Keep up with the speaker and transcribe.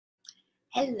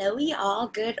Hello, y'all.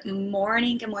 Good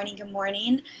morning, good morning, good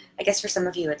morning. I guess for some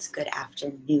of you it's good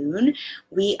afternoon.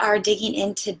 We are digging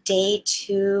into day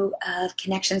 2 of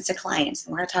connections to clients.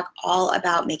 And we're going to talk all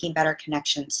about making better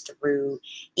connections through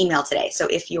email today. So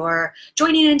if you're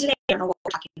joining in today, I don't know what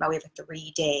we're talking about. We have a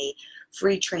 3-day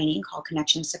free training called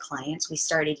Connections to Clients. We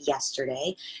started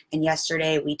yesterday, and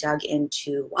yesterday we dug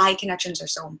into why connections are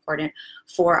so important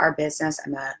for our business.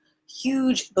 I'm a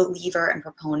huge believer and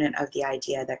proponent of the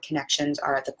idea that connections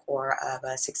are at the core of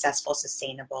a successful,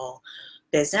 sustainable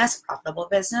business, profitable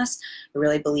business. I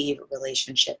really believe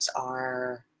relationships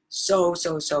are so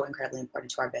incredibly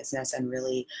important to our business, and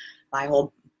really my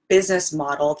whole business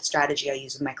model, the strategy I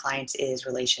use with my clients is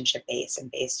relationship based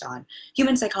and based on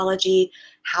human psychology,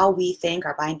 how we think,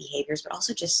 our buying behaviors, but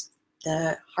also just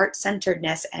the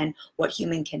heart-centeredness and what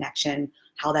human connection,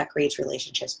 how that creates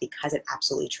relationships, because it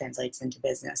absolutely translates into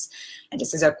business. And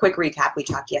just as a quick recap, we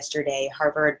talked yesterday,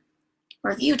 Harvard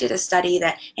Review did a study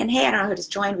that, and hey, I don't know who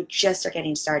just joined, we just are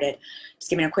getting started. Just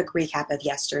giving a quick recap of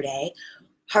yesterday.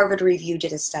 Harvard Review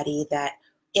did a study that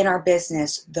in our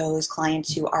business, those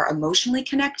clients who are emotionally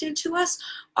connected to us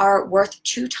are worth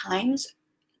 2 times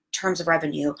terms of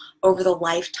revenue over the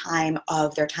lifetime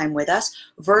of their time with us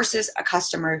versus a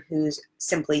customer who's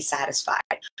simply satisfied.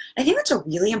 I think that's a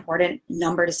really important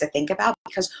number to think about,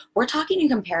 because we're talking in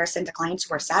comparison to clients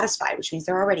who are satisfied, which means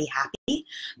they're already happy,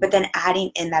 but then adding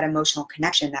in that emotional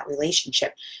connection, that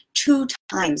relationship, 2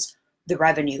 times the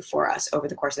revenue for us over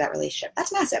the course of that relationship.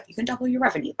 That's massive. You can double your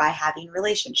revenue by having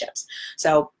relationships.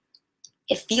 So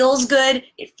it feels good,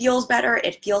 it feels better,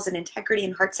 it feels an integrity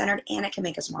and heart-centered, and it can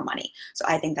make us more money. So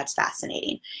I think that's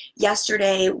fascinating.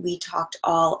 Yesterday, we talked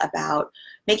all about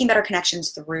making better connections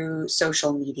through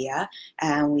social media,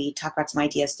 and we talked about some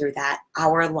ideas through that.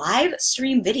 Our live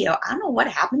stream video, I don't know what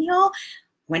happened, y'all.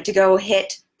 Went to go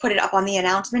put it up on the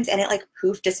announcements, and it like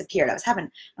poof disappeared. I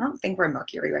don't think we're in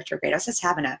Mercury retrograde. I was just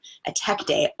having a tech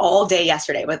day all day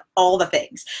yesterday with all the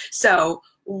things. So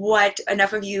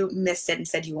enough of you missed it and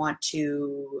said you want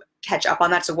to catch up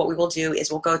on that. So what we will do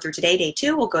is we'll go through today, day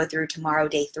 2, we'll go through tomorrow,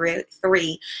 day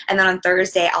 3, and then on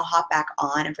Thursday I'll hop back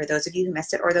on. And for those of you who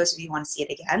missed it, or those of you who want to see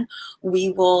it again,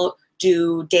 we will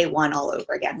do day 1 all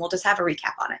over again. We'll just have a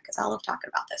recap on it because I love talking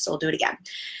about this. So we'll do it again.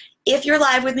 If you're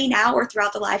live with me now or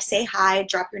throughout the live, say hi,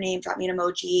 drop your name, drop me an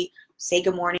emoji, say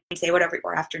good morning, say whatever,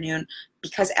 or afternoon,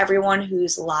 because everyone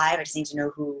who's live, I just need to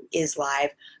know who is live.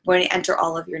 I'm going to enter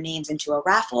all of your names into a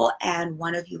raffle, and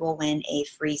one of you will win a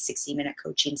free 60-minute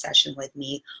coaching session with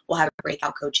me. We'll have a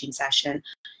breakout coaching session.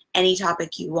 Any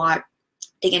topic you want,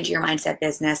 dig into your mindset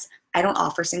business. I don't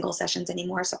offer single sessions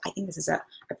anymore, so I think this is a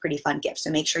pretty fun gift. So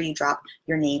make sure you drop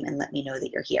your name and let me know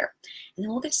that you're here. And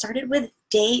then we'll get started with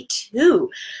day 2.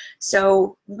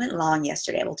 So we went long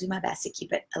yesterday. We'll do my best to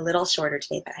keep it a little shorter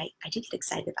today, but I do get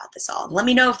excited about this all. Let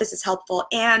me know if this is helpful.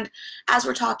 And as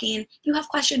we're talking, if you have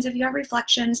questions, if you have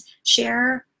reflections,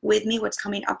 share with me what's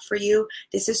coming up for you.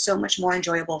 This is so much more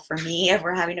enjoyable for me if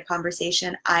we're having a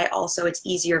conversation. It's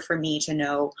easier for me to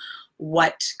know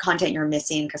what content you're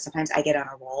missing, because sometimes I get on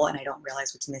a roll and I don't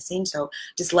realize what's missing. So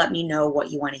just let me know what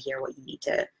you want to hear, what you need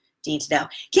to know.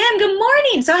 Kim, good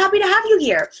morning. So happy to have you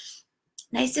here.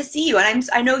 Nice to see you. And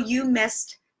I know you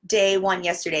missed day 1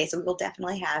 yesterday, so we will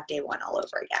definitely have day 1 all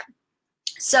over again.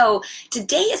 So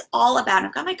today is all about,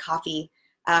 I've got my coffee.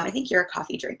 I think you're a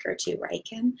coffee drinker too, right,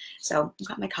 Kim? So I've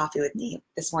got my coffee with me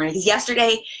this morning, because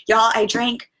yesterday, y'all, I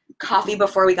drank coffee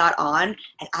before we got on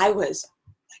and I was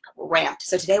ramped.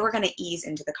 So today we're going to ease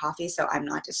into the coffee, so I'm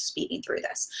not just speeding through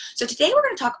this. So today we're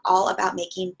going to talk all about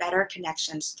making better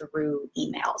connections through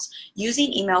emails,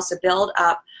 using emails to build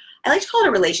up, I like to call it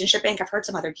a relationship bank. I've heard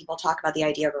some other people talk about the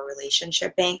idea of a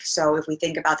relationship bank. So if we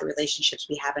think about the relationships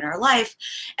we have in our life,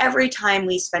 every time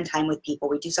we spend time with people,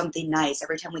 we do something nice.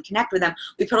 Every time we connect with them,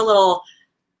 we put a little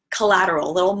collateral,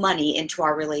 a little money into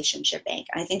our relationship bank.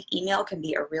 And I think email can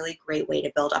be a really great way to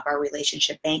build up our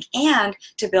relationship bank and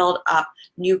to build up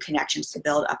new connections, to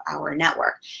build up our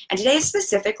network. And today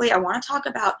specifically, I want to talk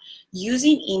about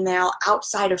using email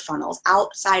outside of funnels,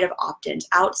 outside of opt-ins,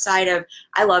 outside of,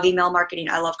 I love email marketing,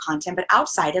 I love content, but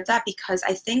outside of that, because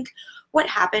I think what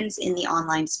happens in the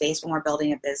online space when we're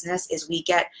building a business is we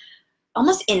get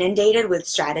almost inundated with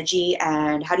strategy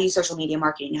and how to use social media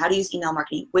marketing, how to use email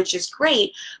marketing, which is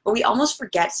great, but we almost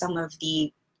forget some of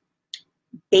the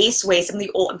base ways, some of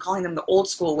the old, I'm calling them the old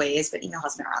school ways, but email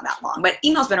hasn't been around that long, but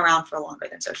email's been around for longer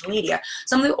than social media.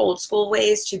 Some of the old school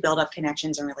ways to build up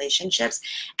connections and relationships,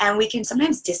 and we can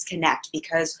sometimes disconnect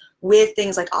because with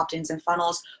things like opt-ins and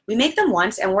funnels, we make them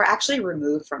once and we're actually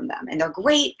removed from them. And they're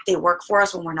great. They work for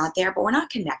us when we're not there, but we're not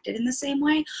connected in the same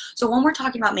way. So when we're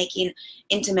talking about making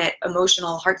intimate,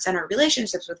 emotional, heart-centered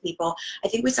relationships with people, I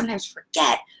think we sometimes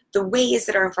forget the ways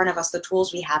that are in front of us, the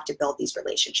tools we have to build these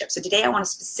relationships. So today I want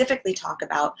to specifically talk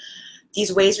about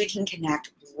these ways we can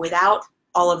connect without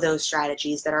all of those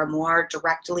strategies that are more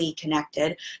directly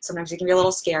connected. Sometimes it can be a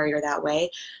little scarier that way.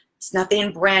 It's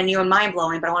nothing brand new and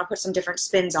mind-blowing, but I want to put some different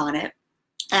spins on it.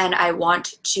 And I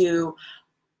want to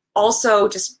also,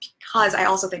 just because I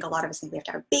also think a lot of us think we have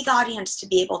to have a big audience to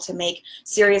be able to make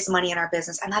serious money in our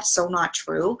business, and that's so not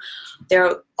true.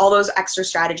 All those extra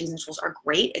strategies and tools are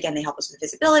great. Again, they help us with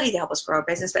visibility, they help us grow our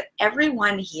business, but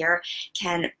everyone here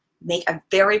can make a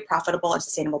very profitable and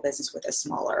sustainable business with a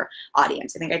smaller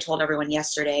audience. I think I told everyone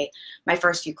yesterday, my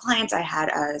first few clients, I had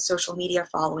a social media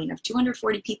following of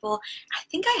 240 people. I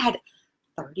think I had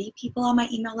 30 people on my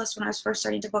email list when I was first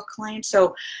starting to book clients.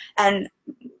 So, and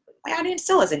my audience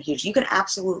still isn't huge. You can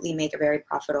absolutely make a very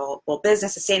profitable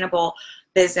business, sustainable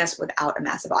business without a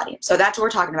massive audience. So that's what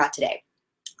we're talking about today.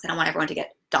 I don't want everyone to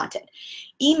get daunted.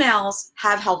 Emails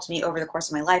have helped me over the course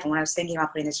of my life. And when I was thinking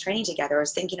about putting this training together, I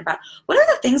was thinking about what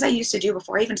are the things I used to do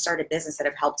before I even started business that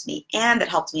have helped me and that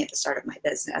helped me at the start of my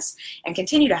business and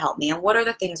continue to help me, and what are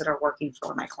the things that are working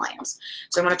for my clients.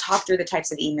 So I'm going to talk through the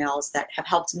types of emails that have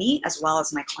helped me as well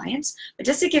as my clients. But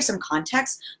just to give some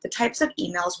context, the types of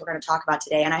emails we're going to talk about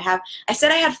today, and I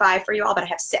said I had 5 for you all, but I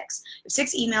have 6. I have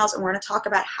 6 emails, and we're going to talk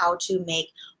about how to make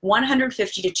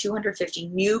 150 to 250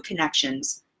 new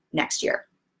connections next year.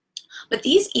 But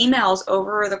these emails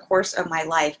over the course of my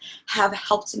life have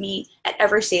helped me at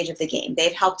every stage of the game.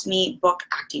 They've helped me book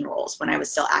acting roles when I was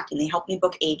still acting. They helped me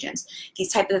book agents.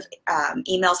 These type of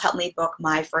emails helped me book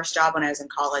my first job when I was in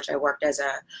college. I worked as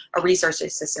a research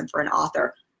assistant for an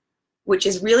author, which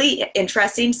is really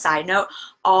interesting. Side note,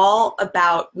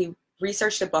 we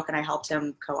researched a book and I helped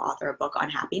him co-author a book on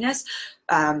happiness.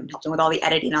 Helped him with all the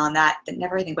editing on that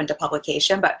never, I think, went to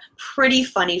publication, but pretty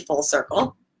funny full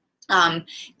circle.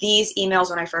 These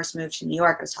emails, when I first moved to New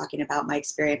York, I was talking about my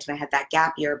experience when I had that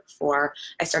gap year before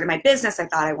I started my business. I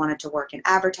thought I wanted to work in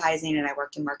advertising, and I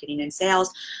worked in marketing and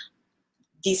sales.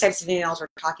 These types of emails we're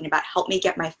talking about helped me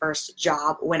get my first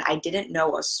job when I didn't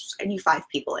know I knew 5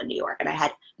 people in New York and I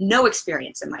had no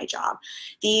experience in my job.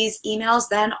 These emails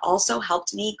then also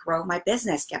helped me grow my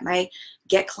business,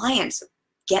 get clients,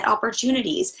 get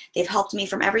opportunities. They've helped me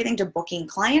from everything to booking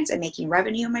clients and making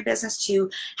revenue in my business to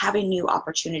having new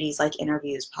opportunities like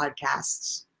interviews,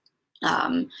 podcasts,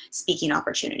 speaking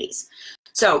opportunities.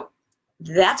 So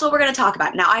that's what we're going to talk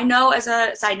about. Now, I know, as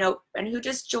a side note, and who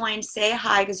just joined, say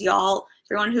hi, because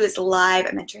everyone who is live,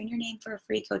 I'm entering your name for a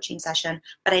free coaching session,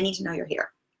 but I need to know you're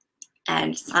here.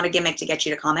 And it's not a gimmick to get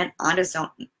you to comment. I just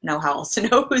don't know how else to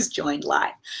know who's joined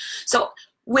live. So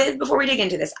before we dig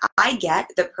into this, I get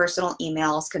that personal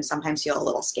emails can sometimes feel a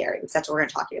little scary, because that's what we're going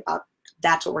to talk about.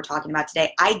 That's what we're talking about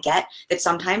today. I get that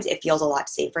sometimes it feels a lot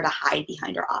safer to hide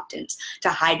behind our opt-ins, to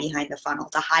hide behind the funnel,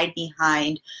 to hide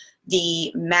behind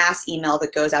the mass email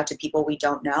that goes out to people we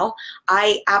don't know.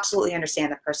 I absolutely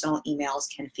understand that personal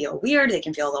emails can feel weird. They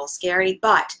can feel a little scary,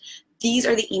 but these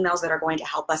are the emails that are going to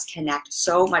help us connect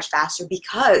so much faster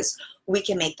because we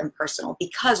can make them personal,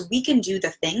 because we can do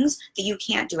the things that you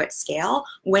can't do at scale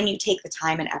when you take the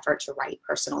time and effort to write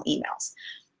personal emails.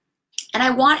 And I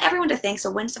want everyone to think,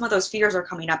 so when some of those fears are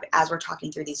coming up as we're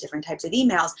talking through these different types of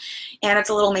emails, and it's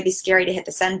a little maybe scary to hit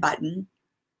the send button,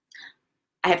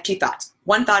 I have 2 thoughts.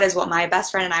 One thought is what my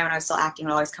best friend and I, when I was still acting,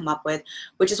 would always come up with,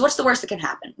 which is, what's the worst that can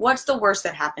happen? What's the worst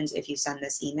that happens if you send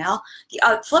this email?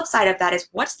 The flip side of that is,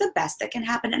 what's the best that can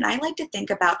happen? And I like to think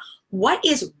about, what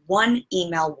is one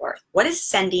email worth? What is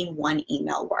sending one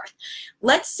email worth?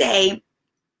 Let's say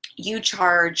you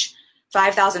charge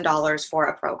 $5,000 for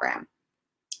a program,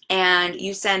 and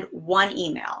you send one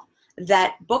email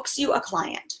that books you a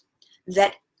client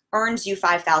that earns you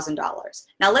 $5,000.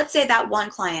 Now, let's say that one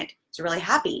client is really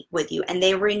happy with you and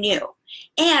they renew,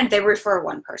 and they refer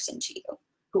one person to you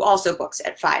who also books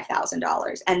at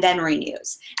 $5,000 and then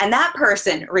renews, and that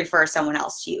person refers someone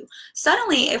else to you.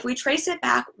 Suddenly, if we trace it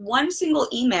back, one single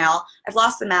email, I've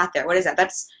lost the math there. What is that?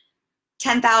 That's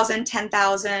 10,000,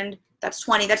 10,000, that's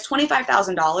 20, that's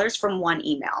 $25,000 from one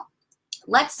email.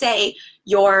 Let's say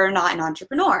you're not an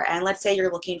entrepreneur, and let's say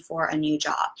you're looking for a new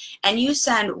job, and you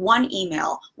send one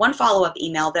email, one follow-up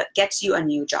email that gets you a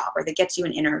new job or that gets you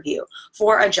an interview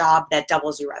for a job that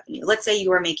doubles your revenue. Let's say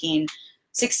you are making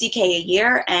 $60K a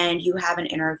year and you have an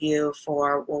interview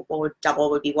for, well, what would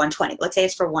double would be 120. Let's say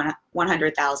it's for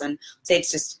 100,000. Say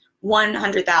it's just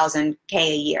 100,000K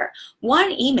a year.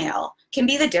 One email can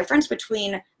be the difference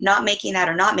between not making that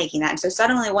or not making that. And so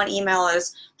suddenly one email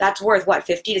that's worth what,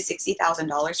 $50,000 to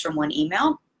 $60,000 from one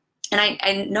email. And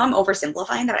I know I'm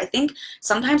oversimplifying that. I think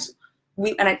sometimes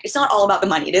it's not all about the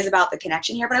money, it is about the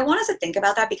connection here, but I want us to think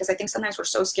about that because I think sometimes we're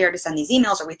so scared to send these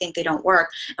emails or we think they don't work,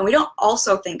 and we don't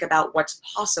also think about what's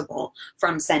possible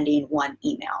from sending one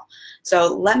email.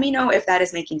 So let me know if that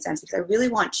is making sense, because I really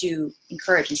want to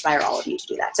inspire all of you to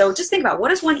do that. So just think about, what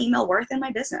is one email worth in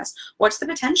my business? What's the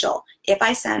potential if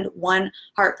I send one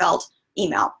heartfelt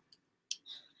email?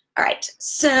 All right,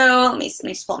 so let me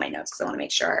just pull my notes because I want to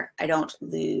make sure I don't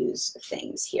lose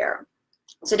things here.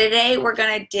 So today we're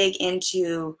going to dig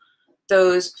into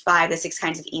those 5 to 6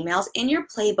 kinds of emails. In your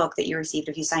playbook that you received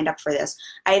if you signed up for this,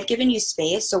 I have given you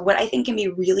space. So what I think can be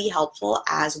really helpful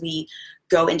as we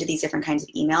go into these different kinds of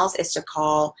emails is to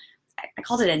I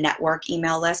called it a network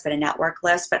email list, but a network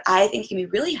list. But I think it can be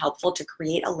really helpful to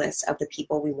create a list of the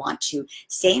people we want to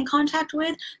stay in contact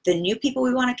with, the new people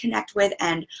we want to connect with,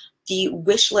 and the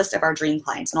wish list of our dream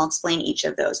clients. And I'll explain each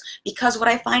of those, because what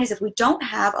I find is if we don't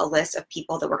have a list of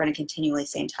people that we're going to continually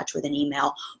stay in touch with an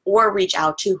email or reach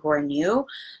out to who are new,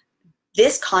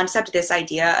 this concept, this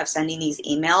idea of sending these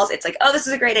emails, it's like, oh, this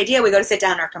is a great idea. We go to sit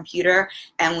down on our computer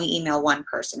and we email one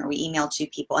person or we email 2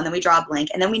 people, and then we draw a blank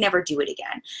and then we never do it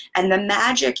again. And the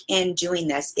magic in doing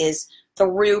this is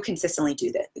through consistently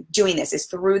doing this, is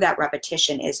through that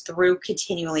repetition, is through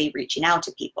continually reaching out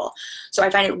to people. So I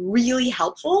find it really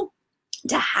helpful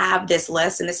to have this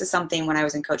list. And this is something when I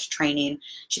was in coach training,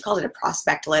 she called it a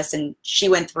prospect list, and she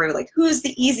went through like, who's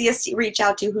the easiest to reach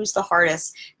out to, who's the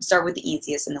hardest, start with the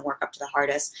easiest and then work up to the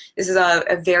hardest. This is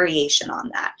a variation on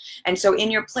that. And so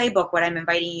in your playbook, what I'm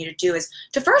inviting you to do is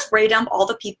to first brain dump all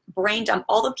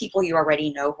the people you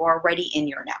already know who are already in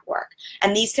your network.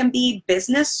 And these can be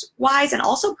business wise and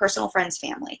also personal, friends,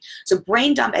 family. So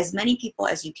brain dump as many people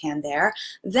as you can there.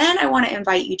 Then I want to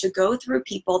invite you to go through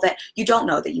people that you don't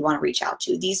know that you want to reach out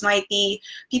to. These might be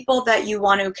people that you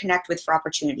want to connect with for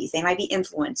opportunities. They might be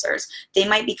influencers. They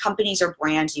might be companies or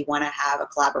brands you want to have a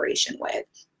collaboration with.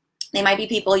 They might be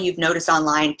people you've noticed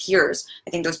online, peers. I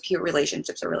think those peer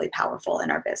relationships are really powerful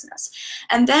in our business.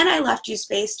 And then I left you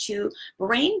space to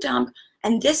brain dump.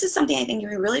 And this is something I think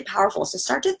can be really powerful. So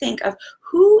start to think of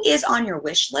who is on your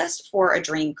wish list for a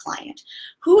dream client.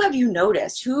 Who have you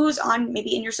noticed? Who's on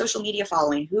maybe in your social media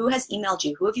following? Who has emailed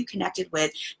you? Who have you connected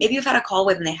with? Maybe you've had a call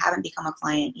with and they haven't become a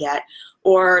client yet,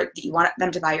 or you want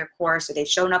them to buy your course, or they've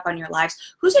shown up on your lives.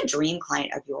 Who's a dream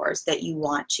client of yours that you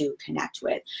want to connect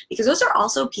with? Because those are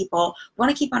also people we want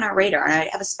to keep on our radar. And I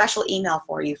have a special email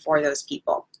for you for those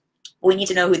people. We need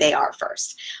to know who they are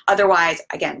first. Otherwise,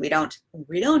 again, we don't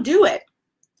do it.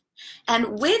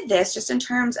 And with this, just in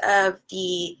terms of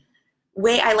the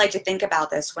way I like to think about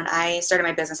this, when I started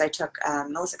my business, I took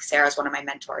Melissa Casera as one of my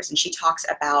mentors, and she talks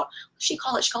about, she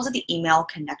calls it the email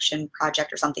connection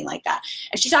project or something like that.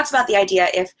 And she talks about the idea,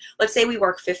 if let's say we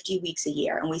work 50 weeks a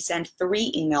year and we send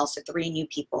 3 emails to 3 new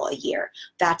people a year,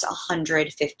 that's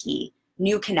 150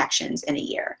 new connections in a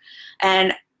year.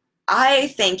 And I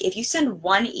think if you send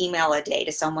 1 email a day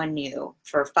to someone new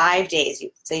for 5 days,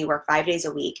 say you work 5 days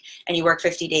a week and you work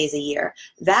 50 days a year,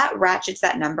 that ratchets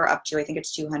that number up to, I think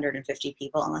it's 250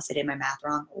 people, unless I did my math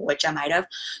wrong, which I might have.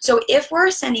 So if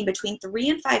we're sending between 3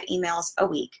 and 5 emails a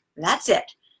week, that's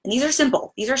it. And these are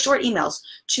simple. These are short emails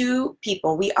to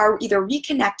people. We are either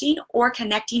reconnecting or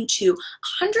connecting to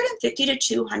 150 to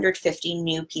 250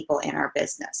 new people in our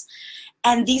business.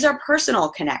 And these are personal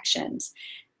connections.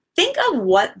 Think of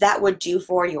what that would do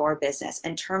for your business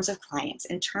in terms of clients,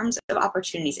 in terms of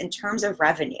opportunities, in terms of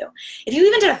revenue. If you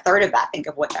even did a third of that, think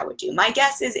of what that would do. My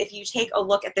guess is if you take a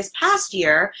look at this past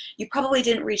year, you probably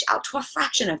didn't reach out to a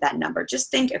fraction of that number.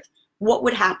 Just think of what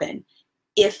would happen,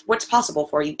 what's possible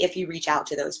for you if you reach out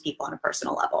to those people on a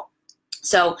personal level.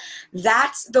 So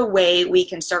that's the way we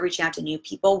can start reaching out to new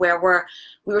people, where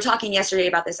we were talking yesterday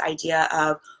about this idea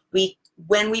of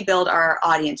when we build our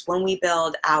audience, when we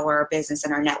build our business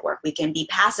and our network, we can be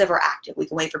passive or active. We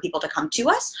can wait for people to come to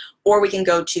us, or we can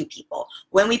go to people.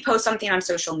 When we post something on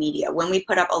social media, when we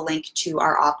put up a link to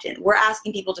our opt-in, we're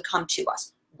asking people to come to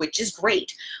us, which is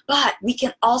great. But we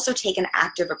can also take an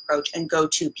active approach and go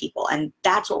to people. And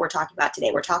that's what we're talking about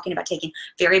today. We're talking about taking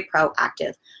very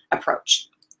proactive approach.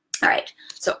 All right,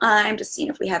 so I'm just seeing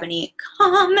if we have any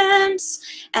comments,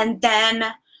 and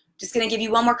then just going to give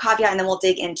you one more caveat, and then we'll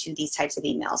dig into these types of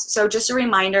emails. So just a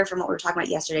reminder from what we were talking about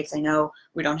yesterday, because I know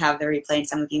we don't have the replay and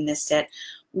some of you missed it.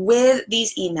 with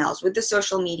these emails, with the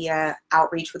social media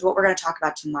outreach, with what we're going to talk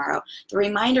about tomorrow, the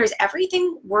reminder is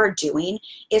everything we're doing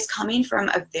is coming from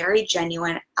a very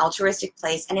genuine altruistic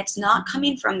place, and it's not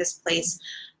coming from this place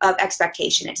of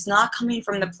expectation. It's not coming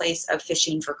from the place of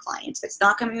fishing for clients. It's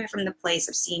not coming from the place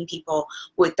of seeing people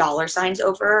with dollar signs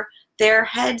over their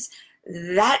heads.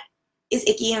 That is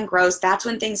icky and gross. That's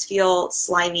when things feel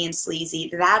slimy and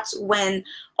sleazy. That's when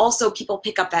also people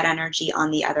pick up that energy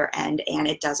on the other end and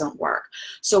it doesn't work.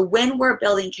 So when we're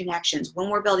building connections, when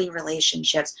we're building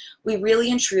relationships, we really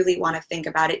and truly want to think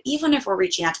about it. Even if we're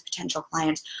reaching out to potential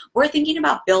clients, we're thinking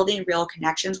about building real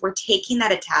connections. We're taking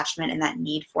that attachment and that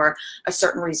need for a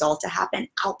certain result to happen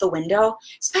out the window,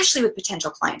 especially with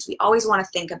potential clients. We always want to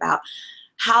think about,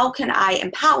 how can I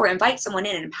invite someone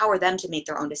in and empower them to make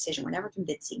their own decision? We're never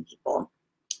convincing people.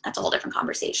 That's a whole different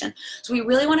conversation. So we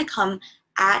really want to come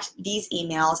at these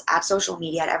emails, at social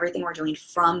media, at everything we're doing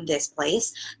from this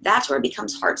place. That's where it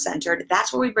becomes heart-centered.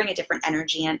 That's where we bring a different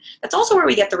energy in. That's also where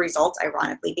we get the results,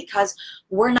 ironically, because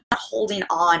we're not holding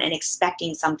on and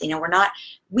expecting something, and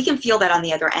we can feel that on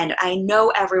the other end. I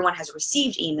know everyone has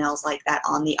received emails like that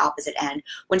on the opposite end,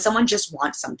 when someone just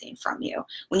wants something from you.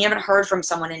 When you haven't heard from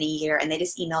someone in a year and they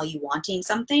just email you wanting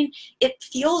something, it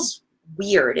feels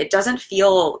weird. It doesn't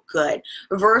feel good,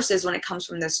 versus when it comes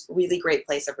from this really great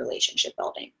place of relationship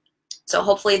building. So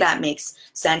hopefully that makes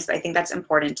sense, but I think that's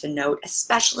important to note,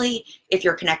 especially if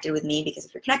you're connected with me, because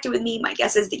if you're connected with me, my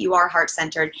guess is that you are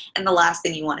heart-centered, and the last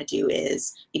thing you want to do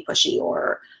is be pushy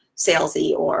or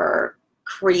salesy or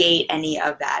create any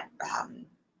of that,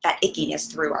 that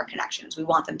ickiness through our connections. We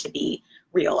want them to be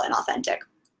real and authentic.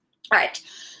 All right,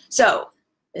 so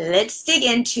let's dig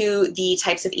into the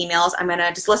types of emails. I'm going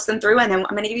to just list them through, and then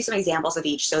I'm going to give you some examples of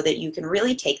each so that you can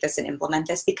really take this and implement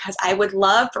this, because I would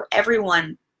love for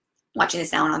everyone watching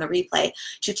this now and on the replay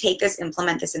to take this,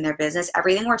 implement this in their business.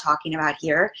 Everything we're talking about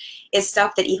here is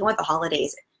stuff that even with the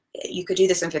holidays, you could do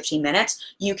this in 15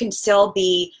 minutes. You can still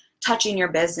be touching your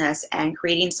business and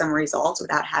creating some results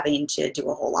without having to do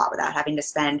a whole lot, without having to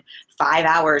spend 5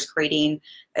 hours creating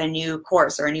a new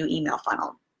course or a new email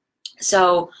funnel.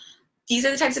 So these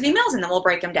are the types of emails, and then we'll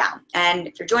break them down. And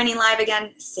if you're joining live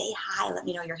again, say hi, let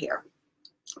me know you're here.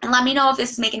 And let me know if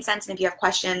this is making sense, and if you have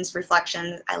questions,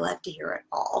 reflections. I love to hear it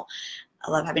all.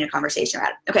 I love having a conversation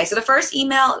about it. Okay, so the first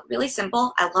email, really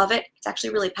simple. I love it. It's actually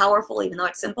really powerful, even though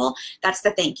it's simple. That's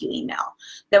the thank you email.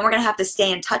 Then we're gonna have the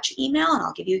stay in touch email, and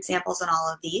I'll give you examples on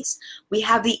all of these. We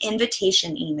have the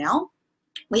invitation email.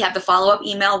 We have the follow-up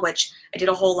email, which I did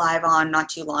a whole live on not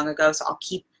too long ago, so I'll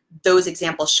keep those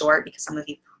examples short because some of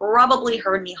you probably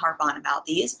heard me harp on about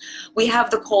these. We have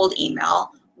the cold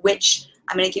email, which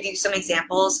I'm going to give you some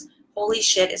examples. Holy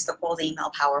shit, is the cold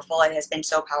email powerful. It has been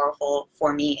so powerful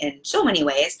for me in so many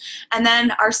ways. And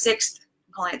then our sixth,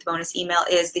 I'm calling it the bonus email,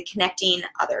 is the connecting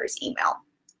others email.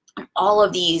 And all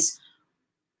of these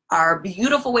are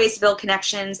beautiful ways to build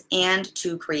connections and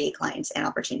to create clients and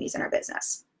opportunities in our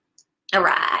business. All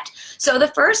right, so the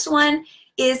first one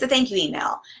is the thank you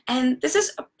email. And this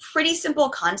is a pretty simple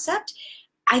concept.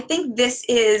 I think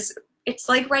it's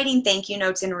like writing thank you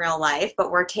notes in real life,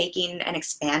 but we're taking an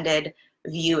expanded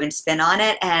view and spin on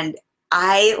it. And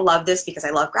I love this because I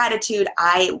love gratitude.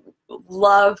 I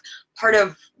love part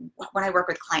of when I work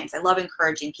with clients, I love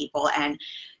encouraging people and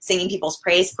singing people's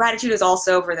praise. Gratitude is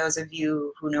also, for those of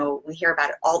you who know, we hear about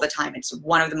it all the time. It's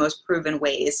one of the most proven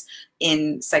ways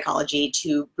in psychology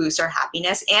to boost our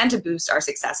happiness and to boost our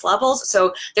success levels.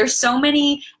 So there's so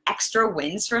many extra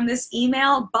wins from this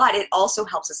email, but it also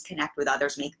helps us connect with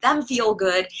others, make them feel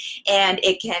good, and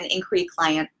it can increase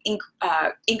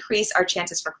our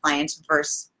chances for clients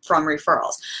from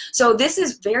referrals. So this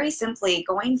is very simply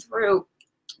going through.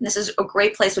 This is a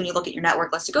great place when you look at your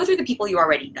network list to go through the people you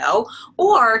already know,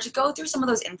 or to go through some of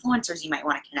those influencers you might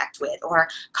want to connect with, or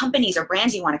companies or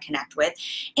brands you want to connect with.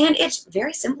 And it's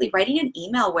very simply writing an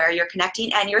email where you're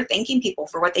connecting and you're thanking people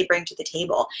for what they bring to the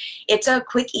table. It's a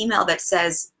quick email that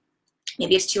says,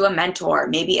 maybe it's to a mentor,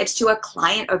 maybe it's to a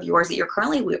client of yours that you're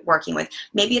currently working with,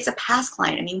 maybe it's a past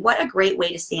client. I mean, what a great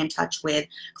way to stay in touch with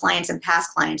clients and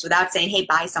past clients without saying, hey,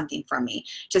 buy something from me.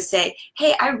 Just say,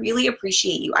 hey, I really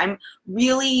appreciate you. I'm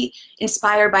really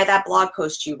inspired by that blog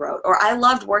post you wrote, or I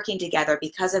loved working together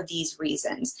because of these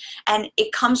reasons. And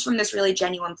it comes from this really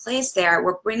genuine place there.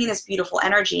 We're bringing this beautiful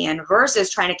energy in versus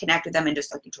trying to connect with them and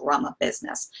just like drum up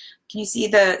business. Can you see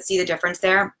the difference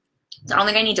there? I don't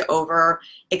think I need to over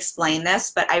explain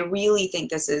this, but I really think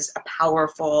this is a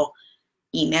powerful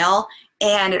email.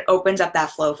 And it opens up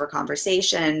that flow for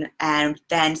conversation. And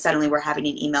then suddenly we're having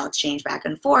an email exchange back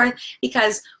and forth,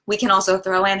 because we can also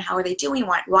throw in, how are they doing?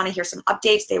 Want to hear some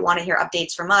updates. They want to hear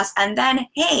updates from us. And then,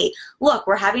 hey, look,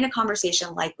 we're having a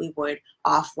conversation like we would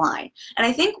offline. And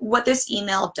I think what this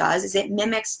email does is it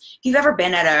mimics, if you've ever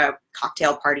been at a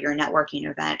cocktail party or a networking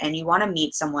event and you want to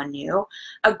meet someone new,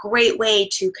 a great way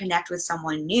to connect with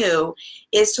someone new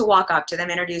is to walk up to them,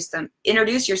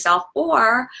 introduce yourself,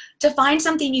 or to find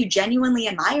something you genuinely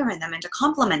admire in them and to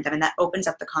compliment them, and that opens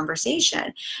up the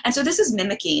conversation. And so this is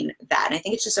mimicking that. And I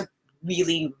think it's just a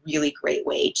really, really great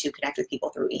way to connect with people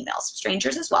through emails,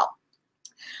 strangers as well.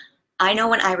 I know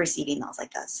when I receive emails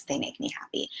like this, they make me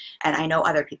happy, and I know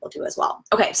other people do as well.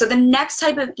 Okay, so the next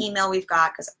type of email we've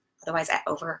got, because otherwise I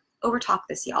over talk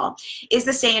this, y'all, is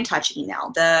the stay in touch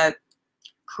email, the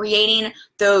creating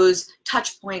those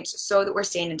touch points so that we're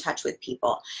staying in touch with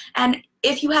people. And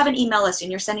if you have an email list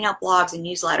and you're sending out blogs and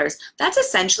newsletters, that's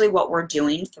essentially what we're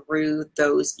doing through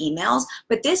those emails.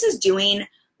 But this is doing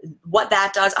what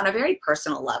that does on a very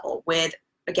personal level with,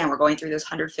 again, we're going through those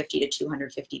 150 to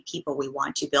 250 people we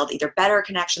want to build either better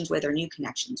connections with or new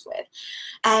connections with.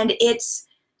 And it's,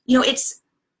 you know, it's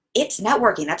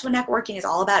networking. That's what networking is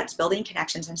all about. It's building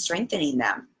connections and strengthening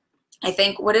them. I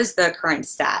think, what is the current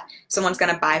stat? Someone's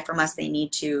going to buy from us, they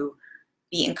need to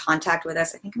be in contact with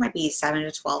us. I think it might be 7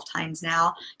 to 12 times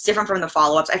now. It's different from the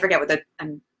follow-ups. I forget what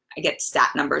I get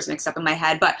stat numbers mixed up in my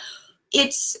head, but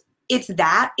it's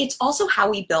that. It's also how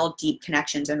we build deep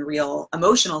connections and real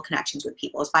emotional connections with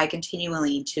people, is by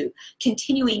continuing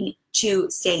to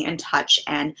stay in touch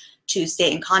and to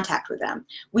stay in contact with them.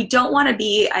 We don't want to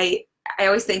be, I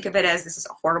always think of it as, this is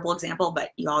a horrible example,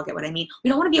 but you all get what I mean. We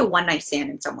don't want to be a one-night stand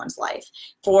in someone's life.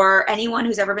 For anyone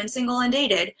who's ever been single and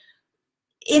dated,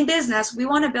 in business, we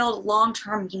want to build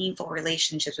long-term, meaningful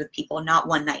relationships with people, not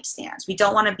one-night stands. We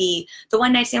don't want to be the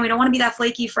one-night stand. We don't want to be that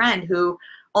flaky friend who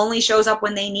only shows up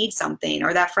when they need something,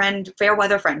 or that friend, fair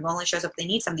weather friend, who only shows up when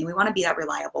they need something. We want to be that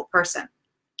reliable person.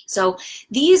 So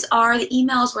these are the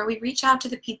emails where we reach out to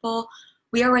the people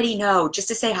we already know, just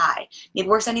to say hi. Maybe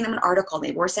we're sending them an article.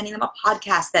 Maybe we're sending them a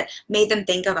podcast that made them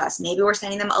think of us. Maybe we're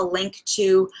sending them a link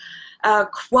to a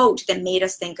quote that made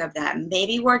us think of them.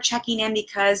 Maybe we're checking in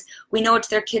because we know it's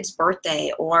their kid's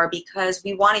birthday, or because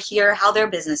we want to hear how their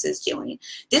business is doing.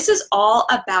 This is all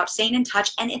about staying in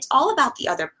touch, and it's all about the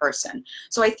other person.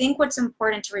 So I think what's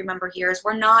important to remember here is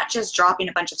we're not just dropping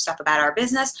a bunch of stuff about our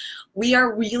business. We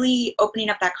are really opening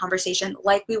up that conversation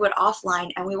like we would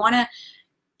offline, and we want to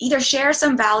either share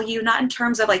some value, not in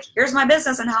terms of like, here's my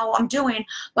business and how I'm doing,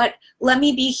 but let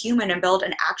me be human and build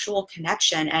an actual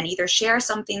connection, and either share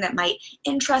something that might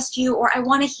interest you, or I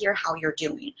want to hear how you're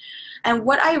doing. And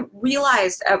what I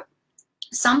realized at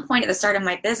some point at the start of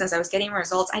my business, I was getting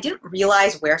results. I didn't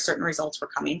realize where certain results were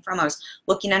coming from. I was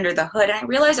looking under the hood, and I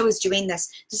realized I was doing this.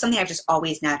 This is something I've just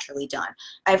always naturally done.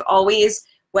 I've always,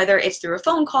 whether it's through a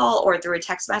phone call or through a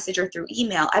text message or through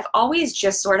email, I've always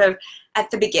just sort of, at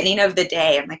the beginning of the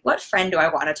day, I'm like, what friend do I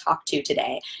want to talk to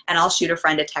today? And I'll shoot a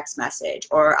friend a text message,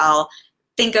 or I'll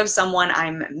think of someone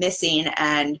I'm missing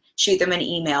and shoot them an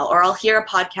email, or I'll hear a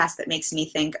podcast that makes me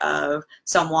think of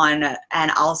someone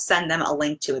and I'll send them a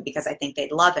link to it because I think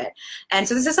they'd love it. And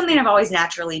so this is something I've always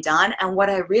naturally done. And what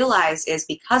I realized is,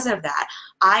 because of that,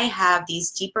 I have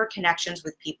these deeper connections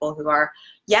with people who are,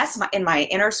 yes, in my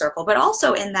inner circle, but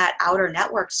also in that outer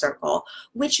network circle,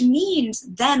 which means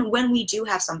then when we do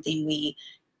have something we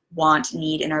want,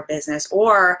 need in our business,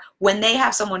 or when they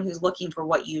have someone who's looking for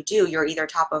what you do, you're either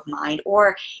top of mind,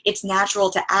 or it's natural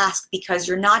to ask because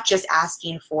you're not just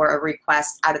asking for a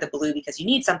request out of the blue because you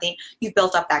need something. You've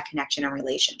built up that connection and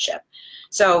relationship.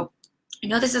 So I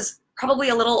know this is probably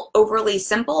a little overly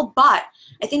simple, but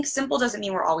I think simple doesn't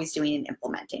mean we're always doing and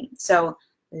implementing. So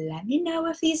let me know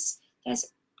if these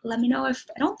guys, let me know if,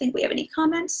 I don't think we have any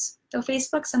comments, though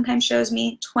Facebook sometimes shows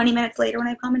me 20 minutes later when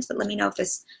I have comments, but let me know if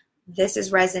this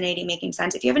is resonating, making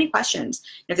sense. If you have any questions,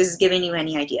 if this is giving you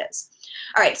any ideas.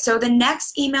 All right, so the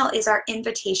next email is our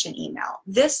invitation email.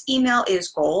 This email is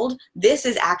gold. This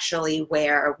is actually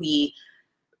where we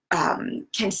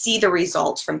can see the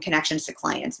results from connections to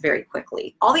clients very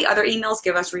quickly. All the other emails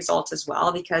give us results as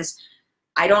well, because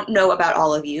I don't know about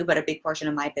all of you, but a big portion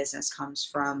of my business comes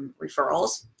from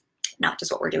referrals. Not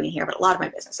just what we're doing here, but a lot of my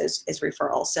business is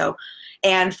referrals. So,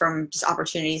 and from just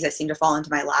opportunities that seem to fall into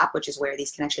my lap, which is where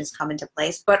these connections come into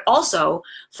place, but also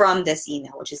from this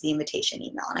email, which is the invitation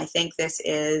email. And I think this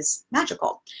is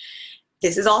magical.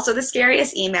 This is also the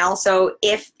scariest email. So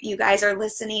if you guys are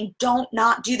listening, don't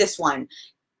not do this one.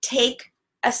 Take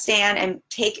a stand and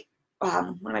take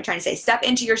what am I trying to say? Step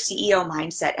into your CEO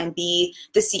mindset and be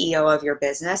the CEO of your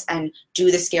business and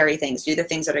do the scary things. Do the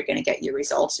things that are going to get you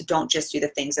results. Don't just do the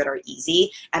things that are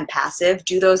easy and passive.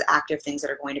 Do those active things that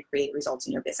are going to create results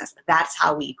in your business. That's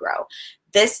how we grow.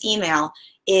 This email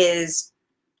is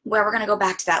where we're going to go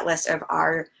back to that list of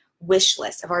our wish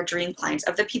list, of our dream clients,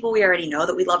 of the people we already know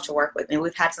that we love to work with. Maybe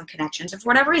we've had some connections and for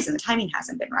whatever reason the timing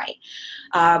hasn't been right.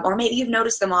 Or maybe you've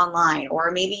noticed them online, or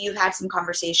maybe you've had some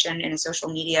conversation in a social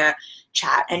media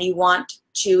chat and you want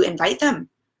to invite them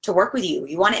to work with you.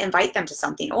 You want to invite them to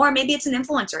something. Or maybe it's an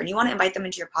influencer and you want to invite them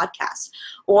into your podcast.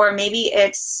 Or maybe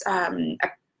it's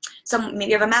maybe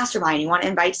you have a mastermind. You want to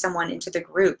invite someone into the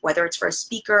group, whether it's for a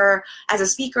speaker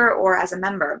or as a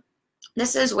member.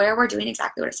 This is where we're doing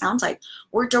exactly what it sounds like.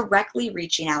 We're directly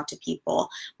reaching out to people.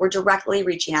 We're directly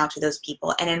reaching out to those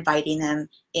people and inviting them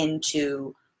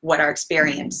into what our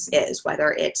experience is,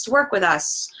 whether it's to work with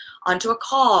us onto a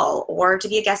call or to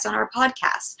be a guest on our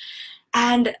podcast.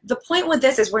 And the point with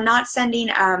this is we're not sending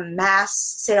a mass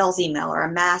sales email or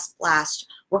a mass blast.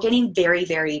 We're getting very,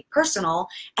 very personal,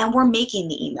 and we're making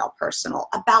the email personal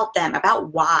about them,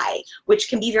 about why, which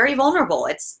can be very vulnerable.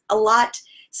 It's a lot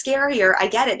scarier, I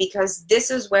get it, because this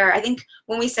is where I think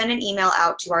when we send an email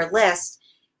out to our list,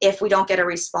 if we don't get a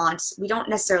response, we don't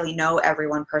necessarily know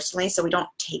everyone personally, so we don't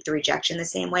take the rejection the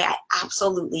same way. I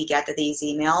absolutely get that these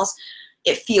emails,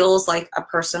 it feels like a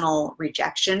personal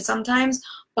rejection sometimes,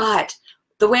 but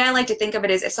the way I like to think of it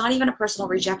is it's not even a personal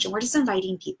rejection. We're just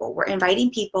inviting people. We're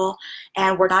inviting people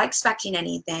and we're not expecting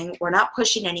anything. We're not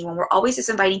pushing anyone. We're always just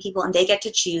inviting people and they get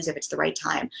to choose if it's the right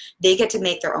time. They get to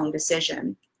make their own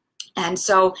decision. And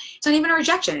so it's not even a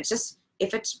rejection. It's just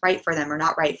if it's right for them or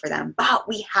not right for them. But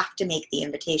we have to make the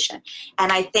invitation.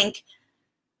 And I think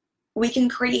we can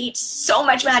create so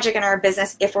much magic in our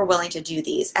business if we're willing to do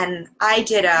these. And I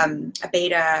did a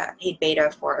paid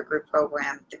beta for a group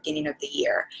program at the beginning of the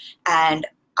year. And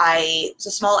it's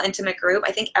a small, intimate group.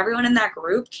 I think everyone in that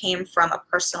group came from a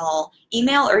personal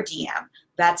email or DM.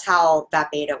 That's how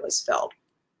that beta was filled.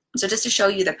 So just to show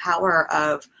you the power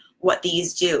of what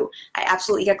these do. I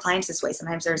absolutely get clients this way.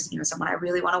 Sometimes there's someone I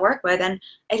really want to work with and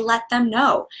I let them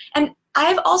know. And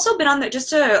I've also been on the, just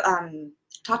to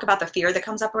talk about the fear that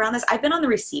comes up around this, I've been on the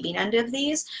receiving end of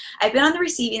these. I've been on the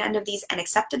receiving end of these and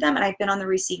accepted them, and I've been on the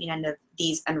receiving end of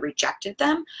these and rejected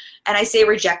them. And I say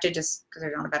rejected just because I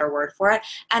don't have a better word for it.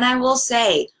 And I will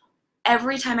say,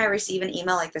 every time I receive an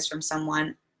email like this from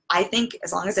someone, I think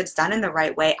as long as it's done in the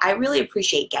right way, I really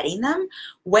appreciate getting them.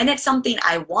 When it's something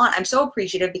I want, I'm so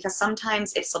appreciative because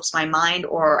sometimes it slips my mind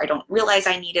or I don't realize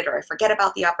I need it or I forget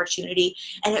about the opportunity.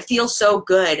 And it feels so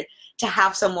good to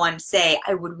have someone say,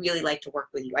 I would really like to work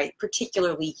with you,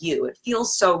 particularly you. It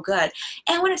feels so good.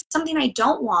 And when it's something I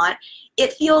don't want,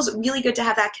 it feels really good to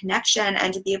have that connection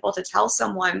and to be able to tell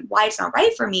someone why it's not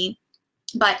right for me.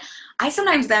 But I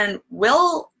sometimes then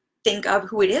will think of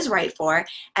who it is right for.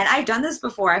 And I've done this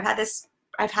before.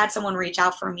 I've had someone reach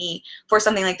out for me for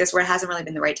something like this where it hasn't really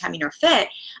been the right timing or fit.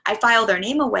 I file their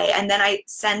name away and then I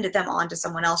send them on to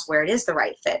someone else where it is the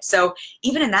right fit. So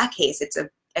even in that case, it's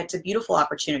a beautiful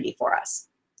opportunity for us.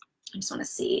 I just want to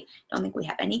see. I don't think we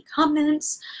have any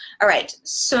comments. All right.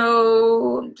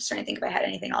 So I'm just trying to think if I had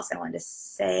anything else I wanted to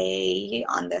say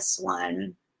on this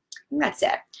one. I think that's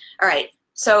it. All right.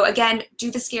 So again,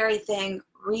 do the scary thing.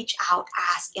 Reach out,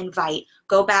 ask, invite,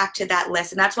 go back to that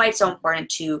list. And that's why it's so important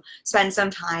to spend some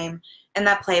time in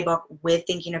that playbook with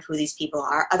thinking of who these people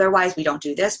are. Otherwise, we don't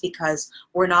do this because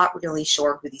we're not really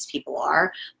sure who these people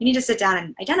are. We need to sit down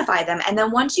and identify them. And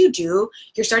then once you do,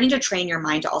 you're starting to train your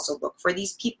mind to also look for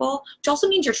these people, which also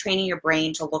means you're training your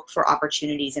brain to look for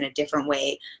opportunities in a different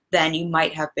way than you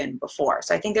might have been before.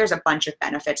 So I think there's a bunch of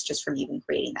benefits just from even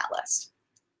creating that list.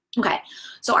 Okay,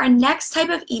 so our next type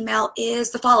of email is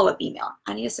the follow-up email.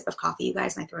 I need a sip of coffee, you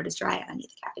guys. My throat is dry and I need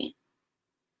the caffeine.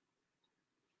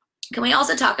 Can we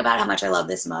also talk about how much I love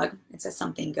this mug? It says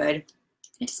something good.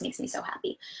 It just makes me so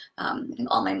happy. And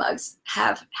all my mugs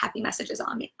have happy messages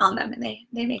on them, and they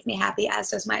make me happy, as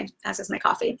does my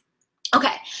coffee.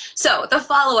 Okay, so the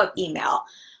follow-up email.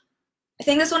 I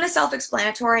think this one is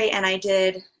self-explanatory, and I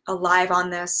did a live on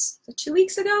this 2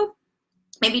 weeks ago.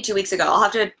 Maybe 2 weeks ago. I'll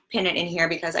have to pin it in here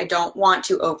because I don't want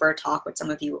to over talk what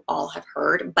some of you all have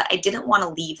heard, but I didn't want to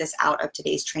leave this out of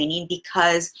today's training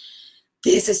because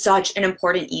this is such an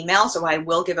important email, so I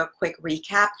will give a quick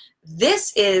recap.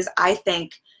 This is, I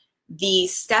think, the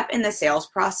step in the sales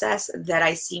process that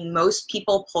I see most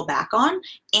people pull back on,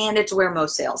 and it's where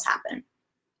most sales happen.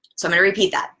 So I'm going to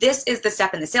repeat that. This is the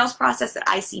step in the sales process that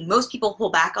I see most people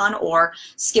pull back on or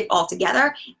skip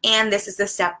altogether. And this is the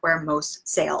step where most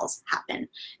sales happen. And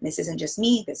this isn't just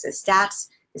me. This is stats.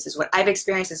 This is what I've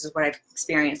experienced. This is what I've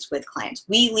experienced with clients.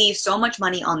 We leave so much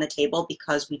money on the table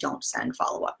because we don't send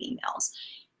follow-up emails.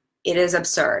 It is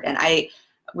absurd. And I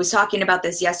was talking about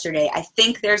this yesterday. I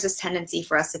think there's this tendency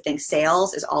for us to think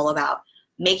sales is all about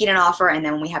making an offer and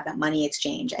then we have that money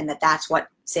exchange, and that's what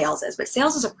sales is. But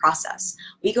sales is a process.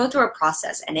 We go through a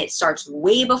process, and it starts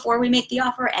way before we make the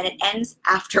offer and it ends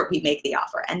after we make the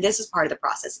offer. And this is part of the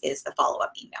process, is the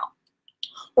follow-up email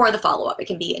or the follow-up. It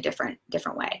can be a different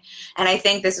way. And I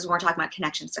think this is when we're talking about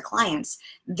connections to clients.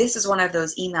 This is one of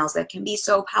those emails that can be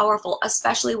so powerful,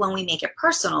 especially when we make it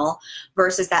personal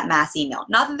versus that mass email.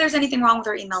 Not that there's anything wrong with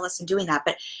our email list in doing that,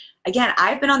 but again,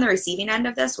 I've been on the receiving end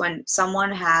of this when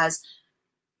someone has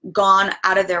gone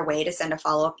out of their way to send a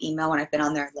follow-up email when I've been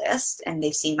on their list and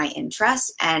they've seen my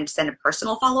interest and send a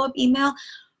personal follow-up email.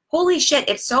 Holy shit,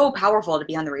 it's so powerful to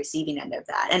be on the receiving end of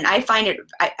that. And I find it,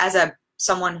 as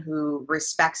someone who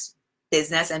respects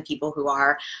business and people who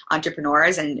are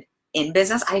entrepreneurs and in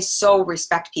business, I so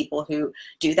respect people who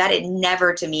do that. It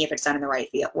never, to me, if it's done in the right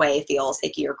way, feels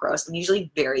icky or gross. I'm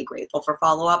usually very grateful for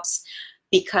follow-ups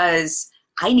because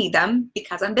I need them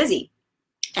because I'm busy.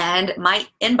 And my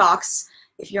inbox,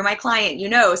 if you're my client, you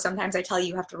know, sometimes I tell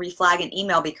you have to reflag an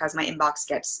email because my inbox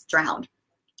gets drowned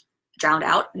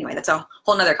out. Anyway, that's a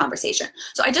whole nother conversation.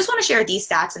 So I just want to share these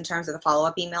stats in terms of the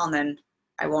follow-up email, and then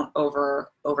I won't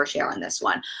overshare on this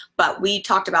one. But we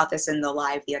talked about this in the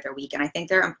live the other week, and I think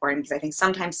they're important because I think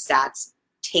sometimes stats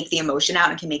take the emotion out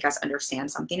and can make us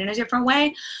understand something in a different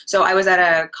way. So I was at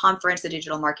a conference, the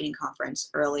Digital Marketing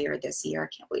Conference, earlier this year.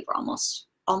 I can't believe we're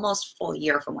almost full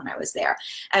year from when I was there.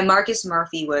 And Marcus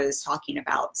Murphy was talking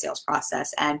about sales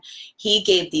process, and he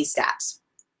gave these stats.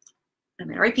 I'm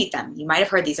going to repeat them. You might have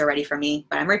heard these already from me,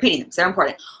 but I'm repeating them because they're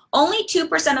important. Only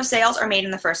 2% of sales are made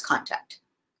in the first contact.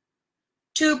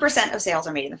 2% of sales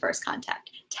are made in the first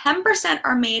contact. 10%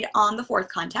 are made on the fourth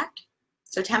contact.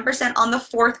 So 10% on the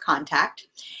fourth contact.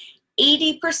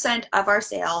 80% of our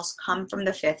sales come from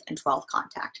the 5th and 12th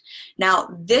contact.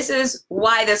 Now, this is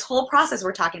why this whole process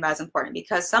we're talking about is important,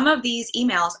 because some of these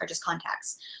emails are just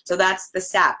contacts. So that's the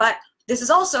stat. But this is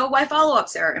also why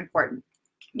follow-ups are important,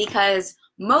 because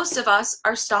most of us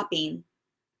are stopping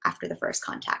after the first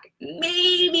contact.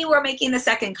 Maybe we're making the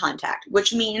second contact,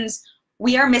 which means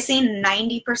we are missing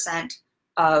 90%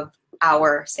 of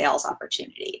our sales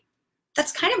opportunity.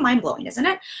 That's kind of mind-blowing, isn't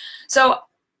it? So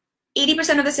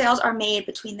 80% of the sales are made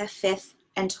between the 5th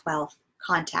and 12th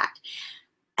contact.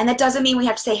 And that doesn't mean we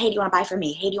have to say, hey, do you want to buy from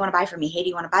me? Hey, do you want to buy from me? Hey, do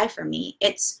you want to buy from me?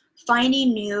 It's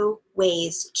finding new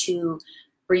ways to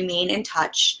remain in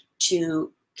touch,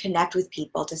 to connect with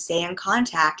people, to stay in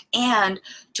contact, and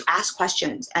to ask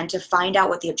questions and to find out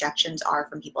what the objections are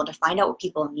from people, and to find out what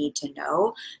people need to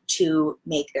know to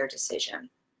make their decision.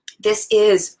 This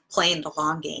is playing the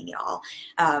long game, y'all.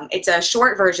 It's a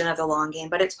short version of the long game,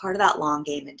 but it's part of that long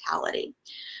game mentality.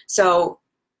 So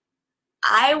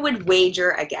I would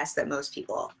wager a guess that most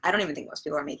people, I don't even think most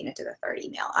people are making it to the third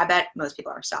email. I bet most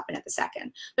people are stopping at the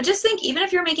second. But just think, even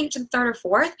if you're making it to the third or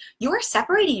fourth, you are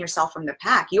separating yourself from the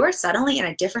pack. You are suddenly in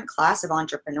a different class of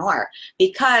entrepreneur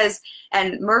because,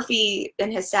 and Murphy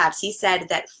in his stats, he said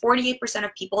that 48%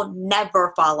 of people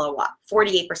never follow up,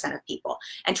 48% of people,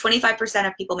 and 25%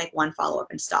 of people make one follow-up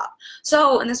and stop.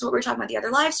 So, and this is what we were talking about the other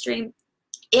live stream,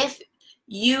 if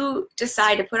you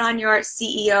decide to put on your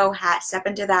CEO hat, step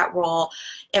into that role,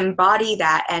 embody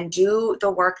that, and do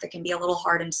the work that can be a little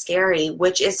hard and scary,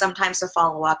 which is sometimes to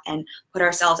follow up and put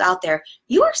ourselves out there,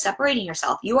 you are separating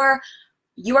yourself. You are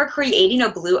creating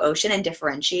a blue ocean and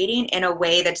differentiating in a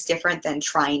way that's different than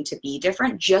trying to be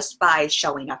different just by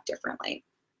showing up differently.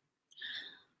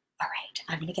 All right,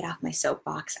 I'm going to get off my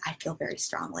soapbox. I feel very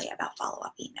strongly about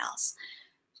follow-up emails.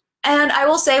 And I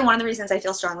will say one of the reasons I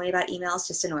feel strongly about emails,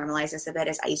 just to normalize this a bit,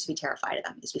 is I used to be terrified of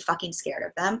them. I used to be fucking scared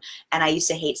of them, and I used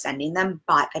to hate sending them,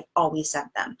 but I've always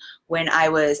sent them. When I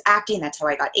was acting, that's how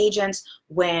I got agents.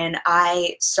 When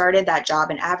I started that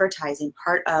job in advertising,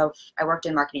 I worked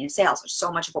in marketing and sales, which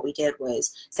so much of what we did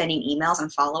was sending emails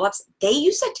and follow-ups. They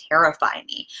used to terrify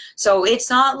me. So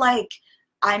it's not like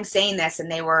I'm saying this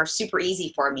and they were super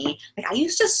easy for me. Like, I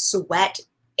used to sweat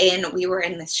we were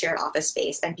in this shared office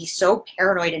space and be so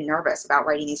paranoid and nervous about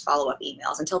writing these follow-up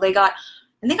emails until they got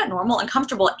normal and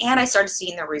comfortable, and I started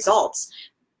seeing the results,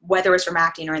 whether it's from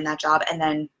acting or in that job, and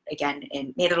then again,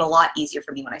 it made it a lot easier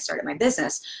for me when I started my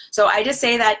business. So I just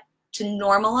say that to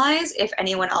normalize, if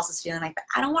anyone else is feeling like that,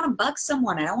 I don't want to bug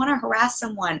someone, I don't want to harass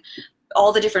someone,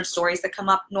 all the different stories that come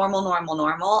up, normal,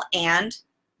 and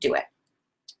do it.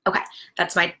 Okay,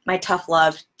 that's my tough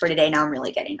love for today. Now I'm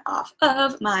really getting off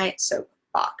of my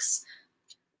soapbox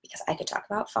because I could talk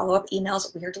about follow-up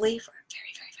emails weirdly for a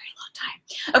very, very, very long time.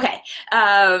 Okay,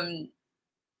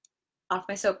 off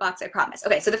my soapbox, I promise.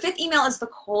 Okay, so the fifth email is the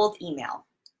cold email.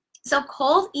 So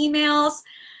cold emails,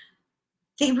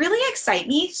 they really excite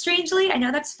me, strangely. I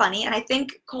know that's funny, and I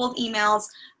think cold emails,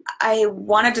 I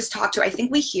want to just talk to, I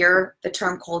think we hear the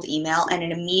term cold email and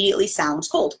it immediately sounds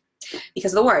cold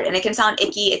because of the word. And it can sound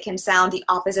icky, it can sound the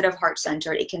opposite of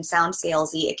heart-centered, it can sound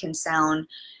salesy, it can sound,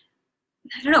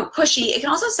 I don't know, pushy. It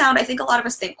can also sound, I think a lot of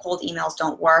us think cold emails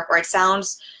don't work, or it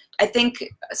sounds, I think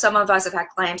some of us have had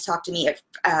clients talk to me,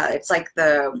 it's like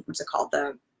the, what's it called,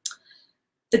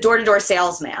 the door-to-door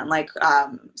salesman, like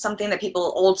something that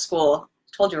people old school,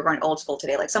 told you we're going old school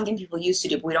today, like something people used to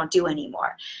do but we don't do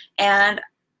anymore. And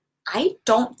I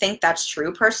don't think that's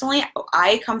true personally.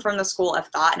 I come from the school of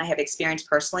thought, and I have experienced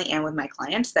personally and with my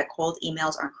clients, that cold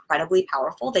emails are incredibly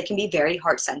powerful. They can be very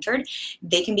heart-centered.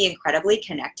 They can be incredibly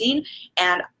connecting.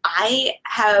 And I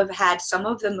have had some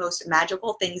of the most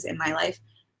magical things in my life.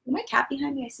 My cat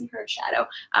behind me, I see her shadow.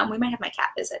 We might have my cat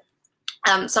visit.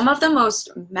 Some of the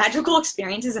most magical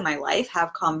experiences in my life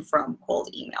have come from cold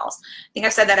emails. I think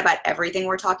I've said that about everything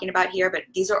we're talking about here, but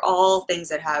these are all things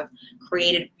that have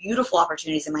created beautiful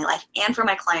opportunities in my life and for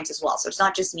my clients as well. So it's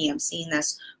not just me, I'm seeing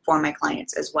this for my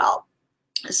clients as well.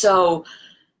 So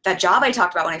that job I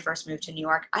talked about when I first moved to New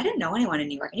York, I didn't know anyone in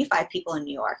New York. I knew 5 people in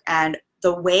New York. And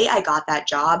the way I got that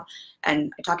job,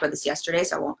 and I talked about this yesterday,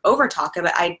 so I won't over talk it,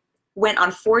 but I went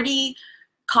on 40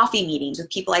 coffee meetings with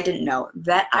people I didn't know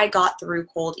that I got through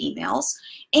cold emails.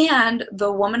 And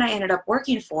the woman I ended up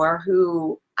working for,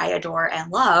 who I adore and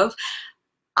love,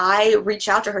 I reached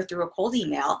out to her through a cold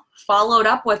email, followed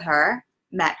up with her,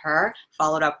 met her,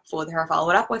 followed up with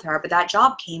her, but that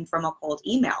job came from a cold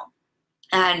email.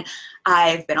 And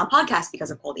I've been on podcasts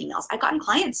because of cold emails. I've gotten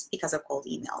clients because of cold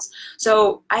emails.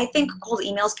 So I think cold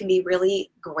emails can be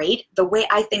really great. The way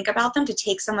I think about them, to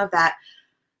take some of that,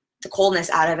 the coldness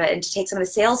out of it and to take some of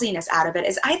the salesiness out of it,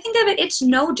 is I think of it, it's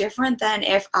no different than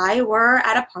if I were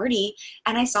at a party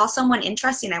and I saw someone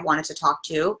interesting I wanted to talk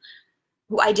to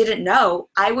who I didn't know.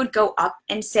 I would go up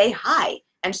and say hi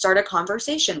and start a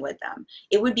conversation with them.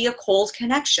 It would be a cold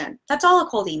connection. That's all a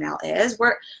cold email is.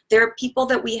 There are people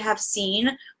that we have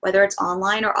seen, whether it's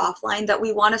online or offline, that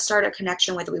we want to start a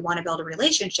connection with, that we want to build a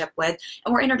relationship with,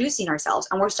 and we're introducing ourselves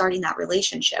and we're starting that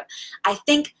relationship. I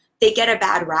think they get a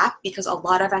bad rap because a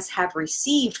lot of us have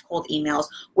received cold emails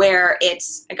where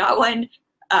it's, I got one,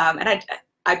 and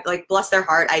I like, bless their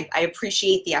heart, I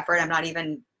appreciate the effort. I'm not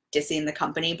even dissing the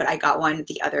company, but I got one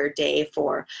the other day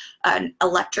for an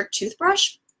electric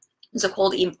toothbrush. It's a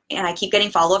cold email, and I keep getting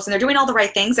follow-ups, and they're doing all the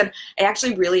right things, and I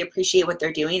actually really appreciate what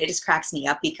they're doing. It just cracks me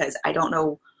up because I don't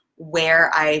know where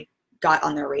I got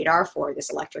on their radar for this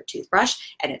electric toothbrush,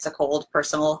 and it's a cold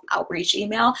personal outreach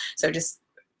email. So just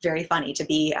very funny to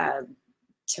be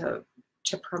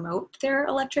to promote their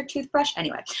electric toothbrush.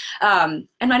 Anyway, I'm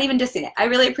not even dissing it. I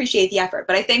really appreciate the effort,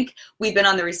 but I think we've been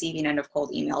on the receiving end of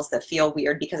cold emails that feel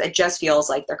weird because it just feels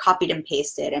like they're copied and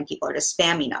pasted and people are just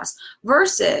spamming us,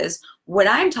 versus what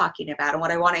I'm talking about and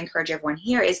what I want to encourage everyone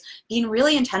here is being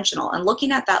really intentional and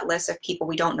looking at that list of people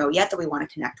we don't know yet that we want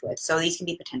to connect with. So these can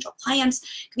be potential clients,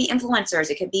 it could be influencers,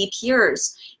 it could be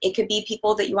peers, it could be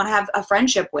people that you want to have a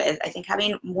friendship with. I think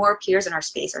having more peers in our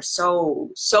space are so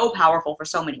powerful for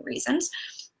so many reasons.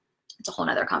 It's a whole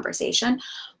nother conversation,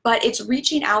 but it's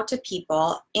reaching out to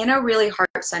people in a really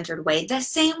heart-centered way, the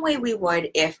same way we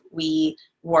would if we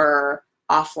were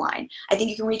offline. I think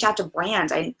you can reach out to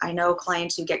brands. I know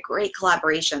clients who get great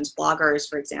collaborations, bloggers,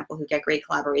 for example, who get great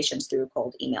collaborations through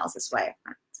cold emails this way.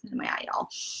 It's in my eye,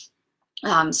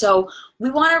 y'all. So we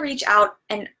want to reach out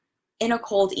and in a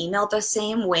cold email the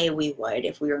same way we would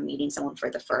if we were meeting someone for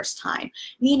the first time.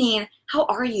 Meaning, how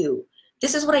are you?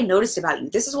 This is what I noticed about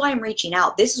you. This is why I'm reaching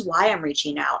out. This is why I'm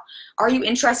reaching out. Are you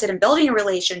interested in building a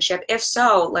relationship? If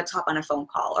so, let's hop on a phone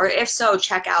call. Or if so,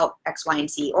 check out X, Y, and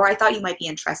Z. Or I thought you might be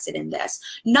interested in this.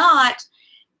 Not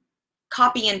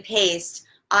copy and paste.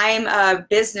 I'm a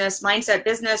mindset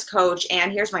business coach,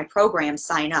 and here's my program,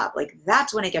 sign up. Like,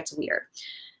 that's when it gets weird.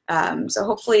 So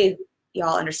hopefully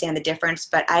y'all understand the difference,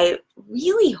 but I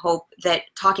really hope that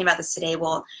talking about this today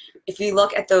will, if we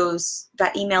look at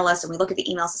that email list and we look at the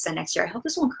emails to send next year, I hope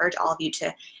this will encourage all of you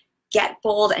to get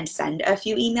bold and send a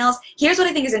few emails. Here's what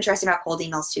I think is interesting about cold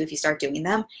emails too, if you start doing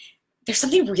them. There's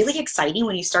something really exciting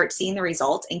when you start seeing the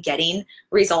results and getting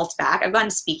results back. I've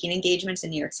gotten speaking engagements in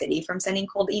New York City from sending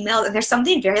cold emails, and there's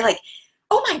something very like,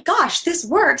 oh my gosh, this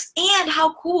works, and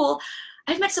how cool.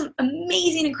 I've met some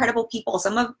amazing, incredible people,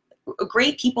 some of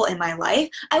great people in my life.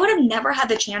 I would have never had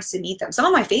the chance to meet them, some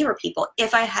of my favorite people,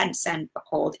 if I hadn't sent a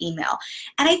cold email.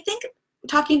 And I think,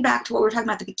 talking back to what we were talking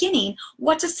about at the beginning,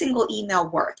 what's a single email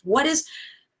worth? What is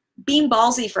being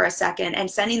ballsy for a second and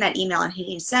sending that email and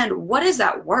hitting send, what is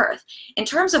that worth in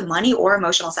terms of money or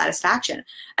emotional satisfaction?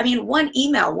 I mean, one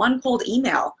email, one cold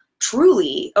email,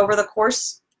 truly over the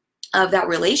course of that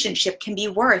relationship can be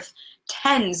worth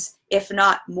tens, if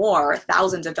not more,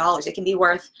 thousands of dollars. It can be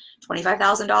worth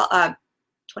 $25,000.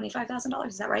 $25,000,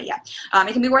 is that right? Yeah.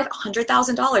 It can be worth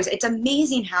 $100,000. It's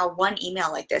amazing how one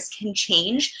email like this can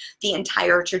change the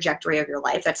entire trajectory of your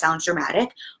life. That sounds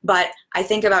dramatic, but I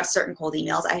think about certain cold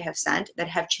emails I have sent that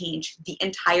have changed the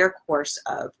entire course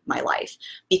of my life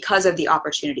because of the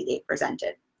opportunity they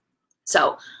presented.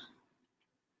 So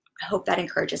I hope that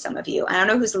encourages some of you. I don't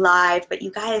know who's live, but you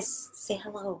guys say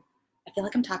hello. I feel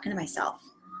like I'm talking to myself.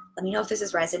 Let me know if this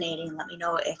is resonating. Let me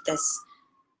know if this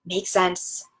makes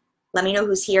sense. Let me know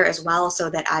who's here as well so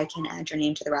that I can add your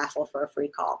name to the raffle for a free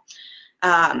call.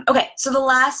 Okay, so the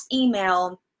last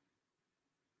email,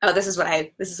 oh, this is what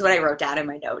I wrote down in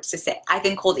my notes to say. I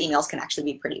think cold emails can actually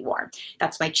be pretty warm.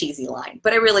 That's my cheesy line,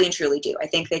 but I really and truly do. I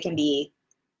think they can be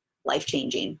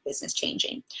life-changing,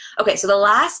 business-changing. Okay, so the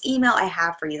last email I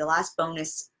have for you, the last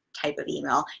bonus type of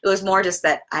email, it was more just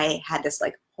that I had this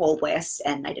like whole list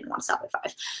and I didn't want to stop at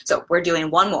 5. So we're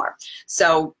doing one more.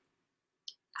 So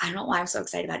I don't know why I'm so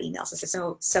excited about emails. This is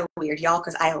so weird, y'all,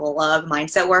 because I love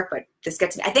mindset work, but this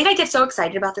gets me. I think I get so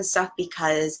excited about this stuff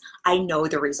because I know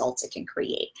the results it can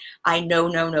create. I know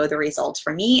the results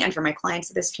for me and for my clients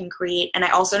that this can create. And I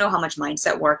also know how much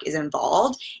mindset work is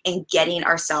involved in getting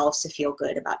ourselves to feel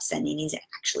good about sending these and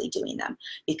actually doing them,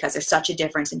 because there's such a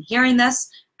difference in hearing this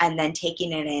and then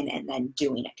taking it in and then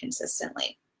doing it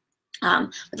consistently.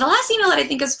 But the last email that I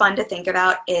think is fun to think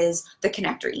about is the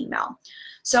connector email.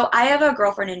 So I have a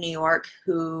girlfriend in New York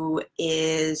who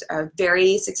is a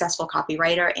very successful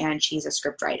copywriter, and she's a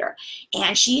script writer.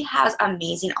 And she has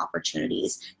amazing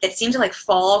opportunities that seem to like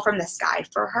fall from the sky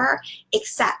for her,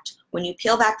 except when you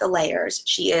peel back the layers,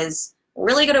 she is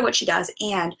really good at what she does,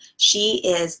 and she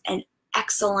is an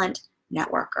excellent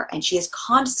networker. And she is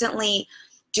constantly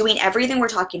doing everything we're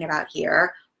talking about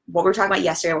here, what we were talking about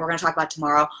yesterday, what we're going to talk about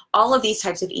tomorrow, all of these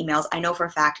types of emails. I know for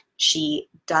a fact she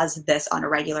does this on a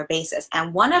regular basis.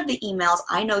 And one of the emails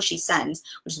I know she sends,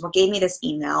 which is what gave me this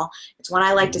email, it's one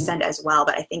I like to send as well,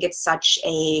 but I think it's such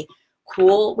a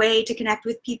cool way to connect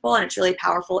with people and it's really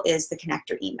powerful, is the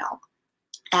connector email.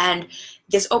 And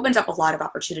this opens up a lot of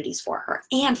opportunities for her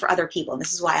and for other people. And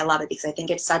this is why I love it, because I think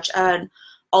it's such an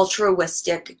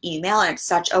altruistic email and it's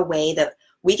such a way that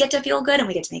we get to feel good and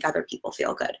we get to make other people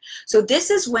feel good. So this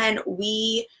is when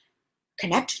we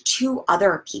connect to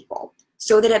other people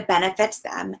so that it benefits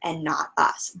them and not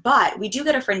us. But we do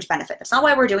get a fringe benefit. That's not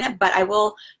why we're doing it, but I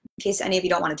will, in case any of you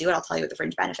don't want to do it, I'll tell you what the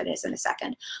fringe benefit is in a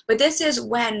second. But this is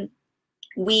when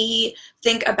we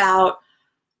think about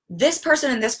this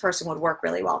person and this person would work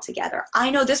really well together. I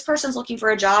know this person's looking for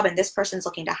a job and this person's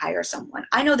looking to hire someone.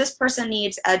 I know this person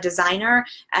needs a designer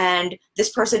and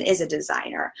this person is a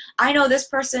designer. I know this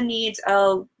person needs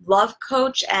a love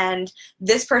coach and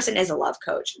this person is a love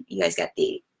coach. You guys get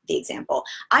the example.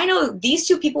 I know these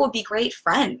two people would be great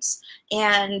friends,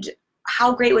 and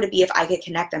how great would it be if I could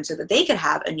connect them so that they could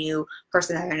have a new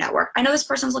person in their network? I know this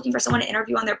person's looking for someone to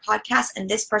interview on their podcast, and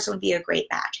this person would be a great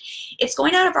match. It's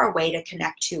going out of our way to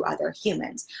connect to other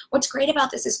humans. What's great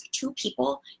about this is two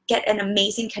people get an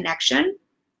amazing connection,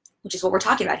 which is what we're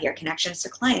talking about here, connections to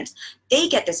clients. They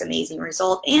get this amazing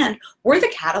result, and we're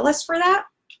the catalyst for that.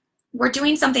 We're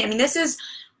doing something. I mean,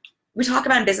 we talk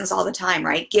about in business all the time,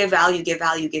 right? Give value, give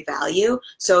value, give value,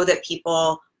 so that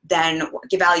people then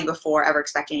give value before ever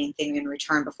expecting anything in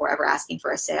return, before ever asking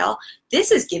for a sale.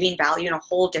 This is giving value in a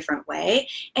whole different way.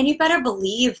 And you better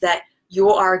believe that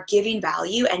you are giving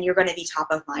value and you're going to be top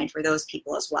of mind for those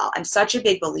people as well. I'm such a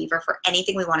big believer for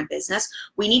anything we want in business,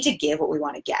 we need to give what we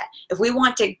want to get. If we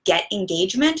want to get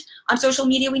engagement on social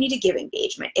media, we need to give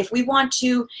engagement. If we want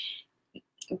to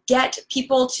get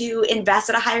people to invest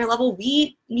at a higher level,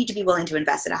 we need to be willing to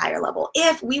invest at a higher level.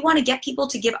 If we want to get people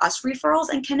to give us referrals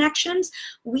and connections,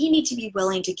 we need to be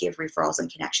willing to give referrals and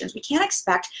connections. We can't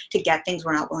expect to get things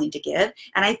we're not willing to give.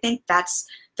 And I think that's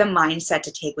the mindset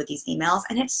to take with these emails.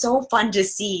 And it's so fun to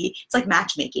see. It's like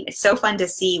matchmaking. It's so fun to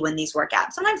see when these work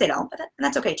out. Sometimes they don't, but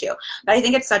that's okay too. But I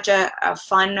think it's such a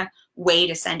fun way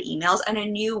to send emails and a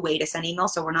new way to send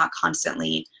emails, so we're not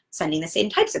constantly sending the same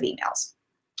types of emails.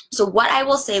 So what I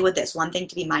will say with this, one thing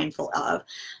to be mindful of,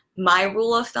 my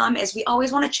rule of thumb is we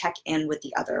always want to check in with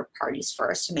the other parties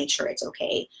first to make sure it's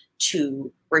okay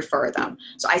to refer them.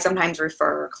 So I sometimes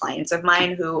refer clients of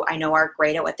mine who I know are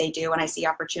great at what they do, and I see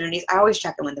opportunities. I always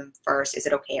check in with them first. Is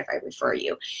it okay if I refer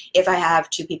you? If I have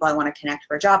two people I want to connect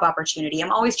for a job opportunity,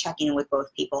 I'm always checking in with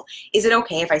both people. Is it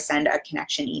okay if I send a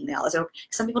connection email? Is it okay?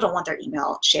 Some people don't want their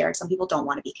email shared. Some people don't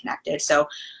want to be connected. So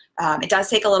it does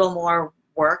take a little more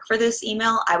work for this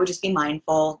email. I would just be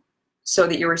mindful so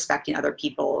that you're respecting other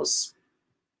people's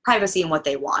privacy and what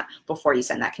they want before you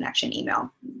send that connection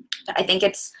email. But I think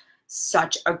it's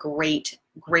such a great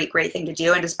thing to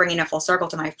do. And just bringing it full circle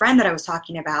to my friend that I was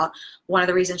talking about, one of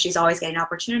the reasons she's always getting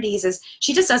opportunities is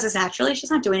she just does this naturally.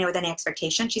 She's not doing it with any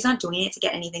expectation. She's not doing it to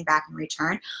get anything back in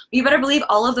return. But you better believe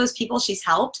all of those people she's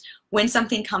helped, when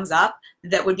something comes up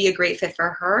that would be a great fit for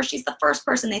her, she's the first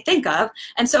person they think of.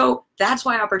 And so that's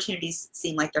why opportunities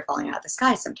seem like they're falling out of the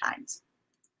sky sometimes.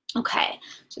 Okay,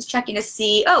 just checking to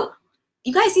see. Oh,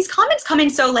 you guys, these comments come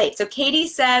in so late. So Katie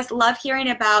says, love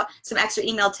hearing about some extra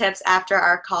email tips after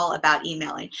our call about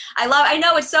emailing. I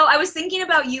know it's so, I was thinking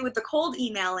about you with the cold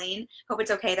emailing. Hope it's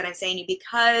okay that I'm saying you,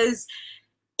 because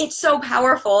it's so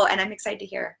powerful, and I'm excited to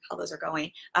hear how those are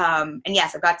going. And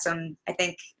yes, I've got some, I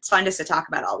think it's fun just to talk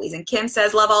about all these. And Kim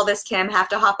says, love all this, Kim. Have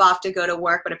to hop off to go to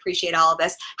work, but appreciate all of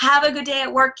this. Have a good day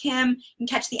at work, Kim. You can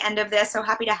catch the end of this. So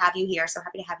happy to have you here. So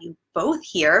happy to have you both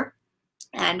here.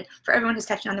 And for everyone who's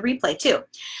catching on the replay too.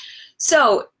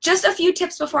 So just a few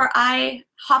tips before I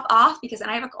hop off, because then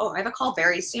I have a call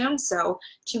very soon. So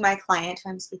to my client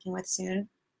who I'm speaking with soon,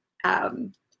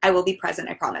 I will be present,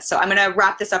 I promise. So I'm gonna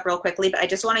wrap this up real quickly, but I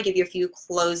just wanna give you a few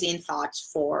closing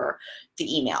thoughts for the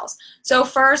emails. So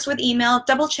first with email,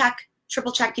 double check,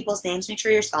 triple check people's names, make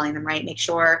sure you're spelling them right. Make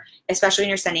sure, especially when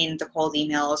you're sending the cold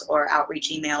emails or outreach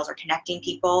emails or connecting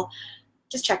people,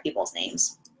 just check people's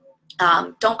names.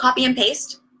 Don't copy and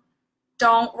paste.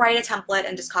 Don't write a template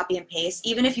and just copy and paste.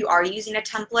 Even if you are using a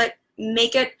template,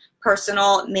 make it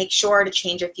personal. Make sure to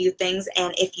change a few things.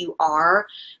 And if you are,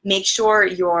 make sure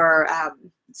your,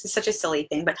 this is such a silly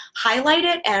thing, but highlight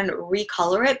it and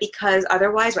recolor it, because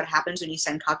otherwise what happens when you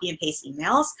send copy and paste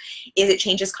emails is it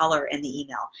changes color in the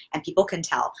email, and people can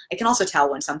tell. I can also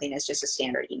tell when something is just a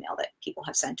standard email that people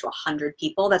have sent to 100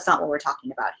 people. That's not what we're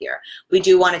talking about here. We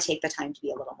do want to take the time to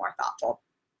be a little more thoughtful.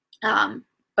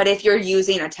 But if you're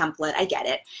using a template, I get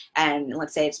it. And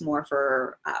let's say it's more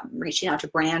for reaching out to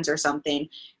brands or something,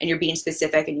 and you're being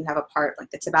specific and you have a part like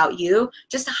that's about you,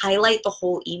 just highlight the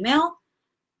whole email,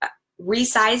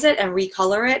 resize it and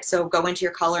recolor it. So go into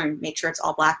your color and make sure it's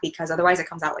all black, because otherwise it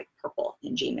comes out like purple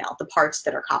in Gmail, the parts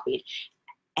that are copied.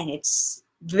 And it's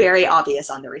very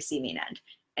obvious on the receiving end.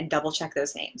 And double check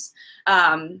those names.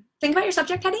 Think about your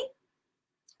subject heading.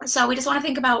 So we just want to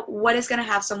think about what is going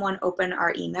to have someone open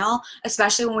our email,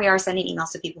 especially when we are sending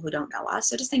emails to people who don't know us.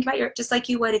 So just think about just like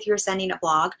you would if you were sending a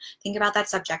blog, think about that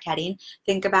subject heading,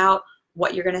 think about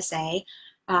what you're going to say.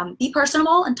 Be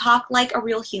personable and talk like a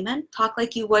real human. Talk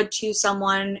like you would to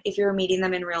someone if you were meeting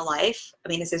them in real life. I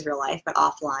mean, this is real life, but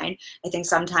offline. I think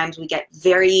sometimes we get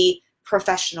very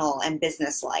professional and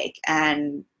businesslike,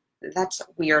 and that's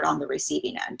weird on the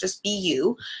receiving end. Just be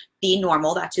you, be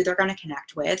normal. That's who they're going to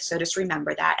connect with. So just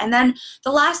remember that. And then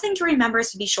the last thing to remember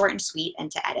is to be short and sweet and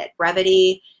to edit.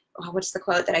 Brevity, what's the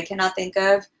quote that I cannot think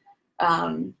of?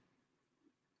 My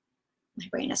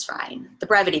brain is frying. The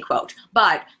brevity quote,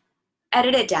 but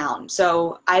edit it down.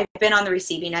 So I've been on the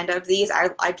receiving end of these.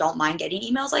 I don't mind getting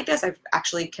emails like this. I've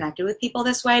actually connected with people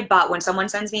this way, but when someone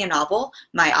sends me a novel,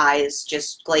 my eyes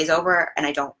just glaze over and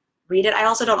I don't read it. I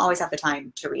also don't always have the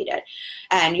time to read it.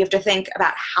 And you have to think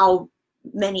about how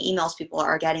many emails people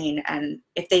are getting. And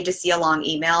if they just see a long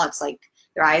email, it's like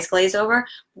their eyes glaze over.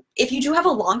 If you do have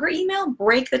a longer email,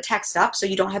 break the text up so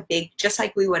you don't have big, just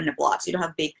like we would in a blog, so you don't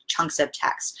have big chunks of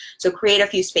text. So create a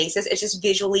few spaces. It's just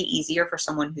visually easier for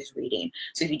someone who's reading.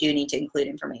 So if you do need to include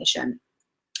information.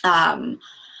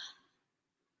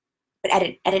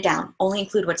 But edit down. Only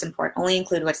include what's important. Only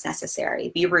include what's necessary.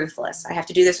 Be ruthless. I have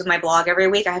to do this with my blog every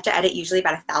week. I have to edit usually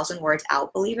about 1,000 words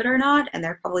out, believe it or not, and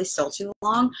they're probably still too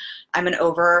long. I'm an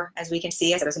over, as we can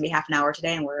see, I said it was going to be half an hour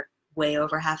today, and we're way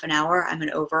over half an hour. I'm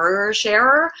an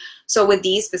oversharer. So with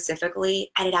these specifically,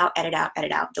 edit out, edit out,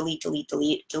 edit out. Delete, delete,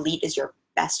 delete. Delete is your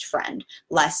best friend.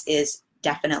 Less is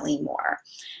definitely more.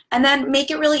 And then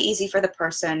make it really easy for the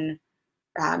person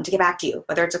to get back to you,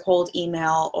 whether it's a cold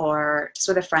email or just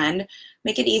with a friend.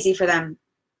 Make it easy for them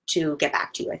to get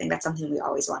back to you. I think that's something we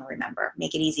always want to remember.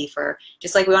 Make it easy for,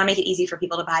 just like we want to make it easy for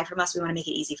people to buy from us, we want to make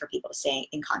it easy for people to stay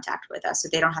in contact with us so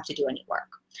they don't have to do any work.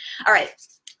 All right,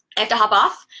 I have to hop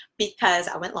off because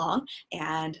I went long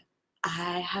and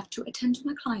I have to attend to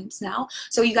my clients now.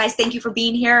 So you guys, thank you for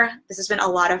being here. This has been a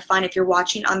lot of fun. If you're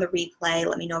watching on the replay,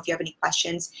 let me know if you have any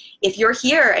questions. If you're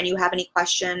here and you have any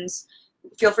questions,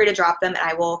 feel free to drop them, and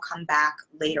I will come back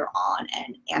later on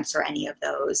and answer any of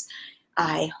those.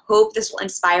 I hope this will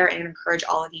inspire and encourage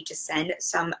all of you to send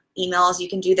some emails. You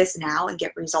can do this now and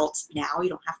get results now. You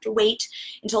don't have to wait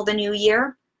until the new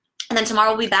year. And then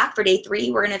tomorrow we'll be back for day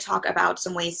 3. We're going to talk about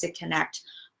some ways to connect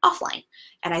offline.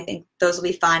 And I think those will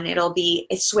be fun. I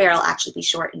swear it'll actually be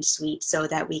short and sweet so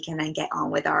that we can then get on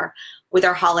with our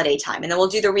holiday time. And then we'll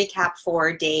do the recap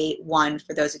for day 1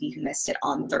 for those of you who missed it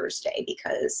on Thursday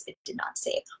because it did not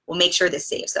save. We'll make sure this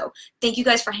saves. So thank you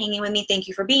guys for hanging with me. Thank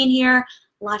you for being here.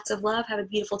 Lots of love. Have a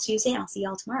beautiful Tuesday, and I'll see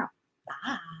y'all tomorrow.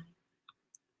 Bye.